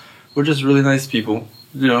breakfast with were just really nice people,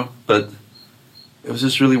 you know. But it was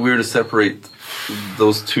just really weird to separate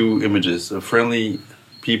those two images of friendly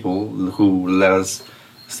people who let us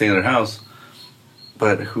stay in their house,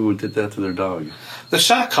 but who did that to their dog. The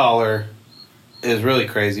shock collar is really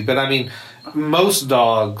crazy, but I mean, most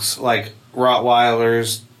dogs, like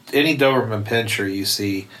Rottweilers, any Doberman Pinscher you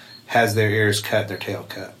see, has their ears cut and their tail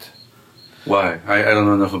cut. Why? I don't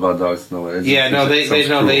know enough about dogs to know what it is. Yeah, no,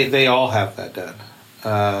 they all have that done.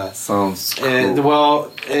 Sounds cool.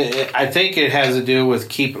 Well, I think it has to do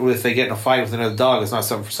with if they get in a fight with another dog, it's not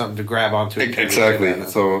something to grab onto. Exactly.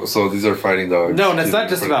 So these are fighting dogs. No, and it's not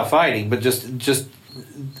just about fighting, but just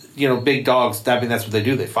you know, big dogs. I mean, that's what they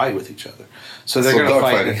do. They fight with each other. So they're going to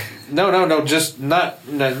fight. Fighting. No, just not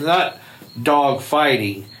dog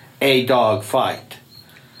fighting. A dog fight.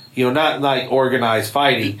 You know, not like organized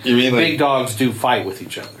fighting. You mean big dogs do fight with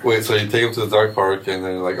each other? Wait, so you take them to the dog park and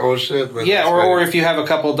they're like, oh shit. Yeah, or if you have a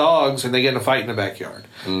couple dogs and they get in a fight in the backyard,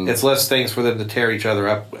 it's less things for them to tear each other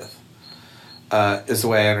up with. Is the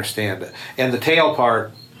way I understand it. And the tail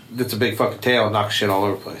part, that's a big fucking tail and knocks shit all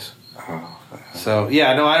over the place. Oh. So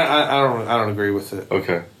yeah, no, I don't agree with it.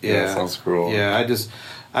 Okay. Yeah, that sounds cruel. Yeah, I just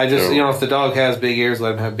you know, if the dog has big ears,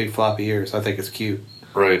 let him have big floppy ears. I think it's cute.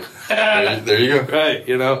 Right. There you go. Right,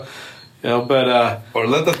 you know, but or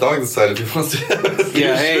let the dog decide if he wants to.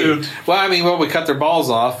 Yeah, hey. Well, I mean, we cut their balls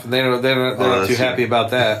off, and they're not too happy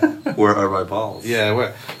about that. Where are my balls?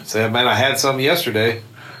 Yeah, so man, I had some yesterday.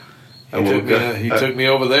 He took me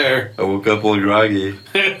over there. I woke up all groggy.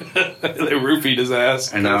 They roofied his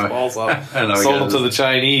ass. And now, his balls off. Sold them to the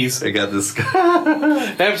Chinese. I got this. So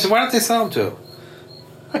why don't they sell them to him?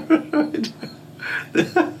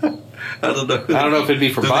 I don't know. I don't know if it'd be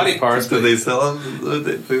for body parts. Do they sell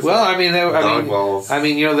them? Well, I mean, dog balls. I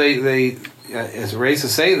mean, you know, they as racists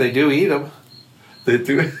say, they do eat them. They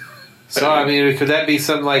do. So I mean, could that be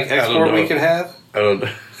some like export we could have? I don't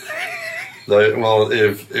know. Well,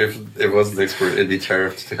 if it wasn't export, it'd be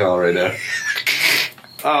tariffed to hell right now.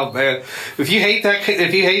 Oh man, if you hate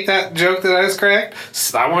that joke that I just cracked,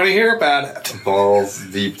 I want to hear about it. Balls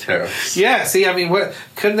deep tariffs. Yeah, see, I mean, what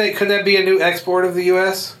couldn't that be a new export of the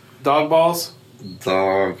U.S.? Dog balls.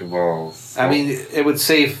 Dog balls. I mean, it would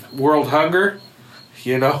save world hunger.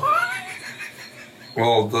 You know.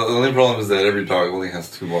 Well, the only problem is that every dog only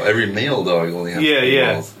has 2 balls. Every male dog only has 2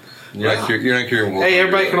 balls. You're not curing. Hey,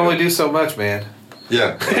 everybody can only do so much, man.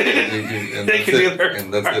 Yeah. And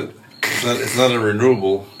that's it. It's not a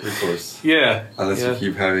renewable resource. Yeah. Unless you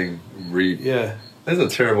keep having breed. Yeah. That's a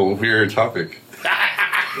terrible, weird topic.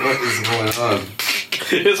 What is going on?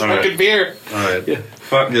 It's fucking beer. Alright. Yeah.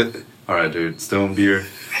 Fuck it. Alright, dude. Stone beer.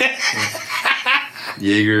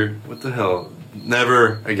 Jaeger. What the hell?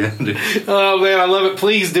 Never again, dude. Oh, man. I love it.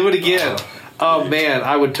 Please do it again. Oh man.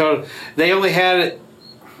 I would totally. They only had it.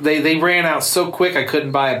 They ran out so quick I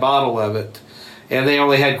couldn't buy a bottle of it. And they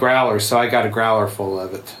only had growlers, so I got a growler full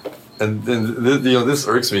of it. And this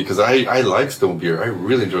irks me because I like Stone beer. I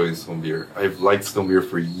really enjoy Stone beer. I've liked Stone beer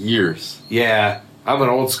for years. Yeah, I'm an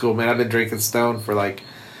old school man. I've been drinking Stone for like,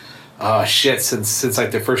 since like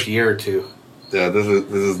the first year or two. Yeah, this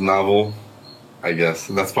is novel, I guess,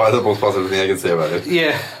 and that's probably the most positive thing I can say about it.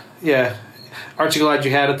 Yeah. Aren't you glad you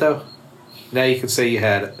had it though? Now you can say you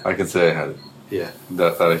had it. I can say I had it. Yeah,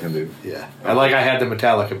 that I can do. Yeah, I had the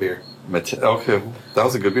Metallica beer. Okay, that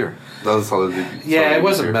was a good beer. That was a solid. Yeah, it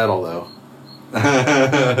wasn't metal though.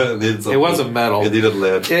 It wasn't metal. It needed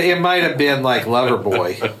lead. It might have been like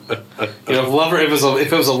Loverboy. You know,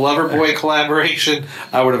 if it was a Loverboy collaboration,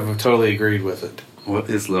 I would have totally agreed with it. What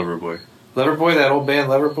is Loverboy? Loverboy, that old band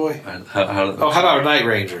Loverboy. How about Night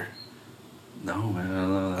Ranger? No, man, I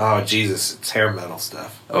don't know that. Oh, Jesus. It's hair metal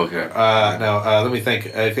stuff. Okay. No, let me think.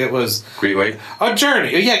 If it was... Great White? A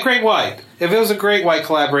Journey. Yeah, Great White. If it was a Great White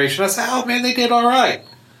collaboration, I'd say, oh, man, they did all right.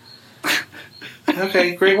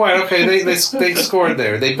 Okay, Great White. Okay, they scored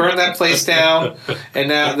there. They burned that place down, and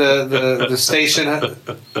now the station,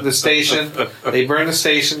 they burned the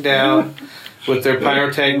station down with their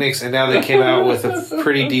pyrotechnics, and now they came out with a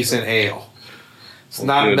pretty decent ale. It's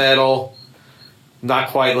not metal, not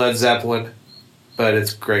quite Led Zeppelin, but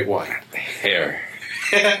it's Great White. Hair.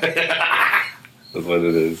 That's what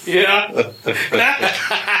it is. Yeah.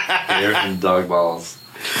 Hair and dog balls.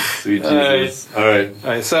 Sweet Jesus. All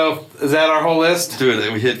right. So, is that our whole list?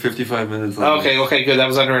 Dude, we hit 55 minutes. Okay, good. That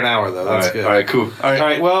was under an hour, though. That's good. All right, cool. All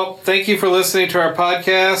right, well, thank you for listening to our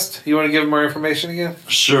podcast. You want to give more information again?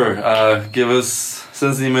 Sure.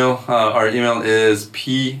 Send us an email. Our email is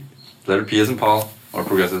letter P as in Paul, or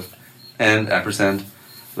progressive, and ampersand,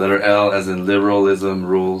 letter L as in liberalism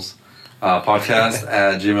rules, podcast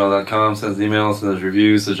at gmail.com. Send us emails, send us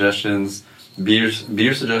reviews, suggestions, beer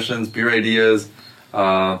suggestions, beer ideas,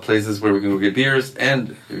 places where we can go get beers,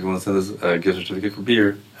 and if you want to send us a gift certificate for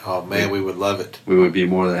beer. Oh, man, we would love it. We would be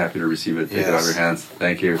more than happy to receive it. Take it out of your hands.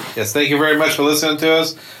 Thank you. Yes, thank you very much for listening to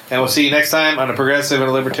us, and we'll see you next time on A Progressive and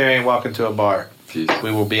a Libertarian Walk into a Bar. Peace.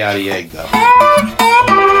 We will be out of Yegg, though.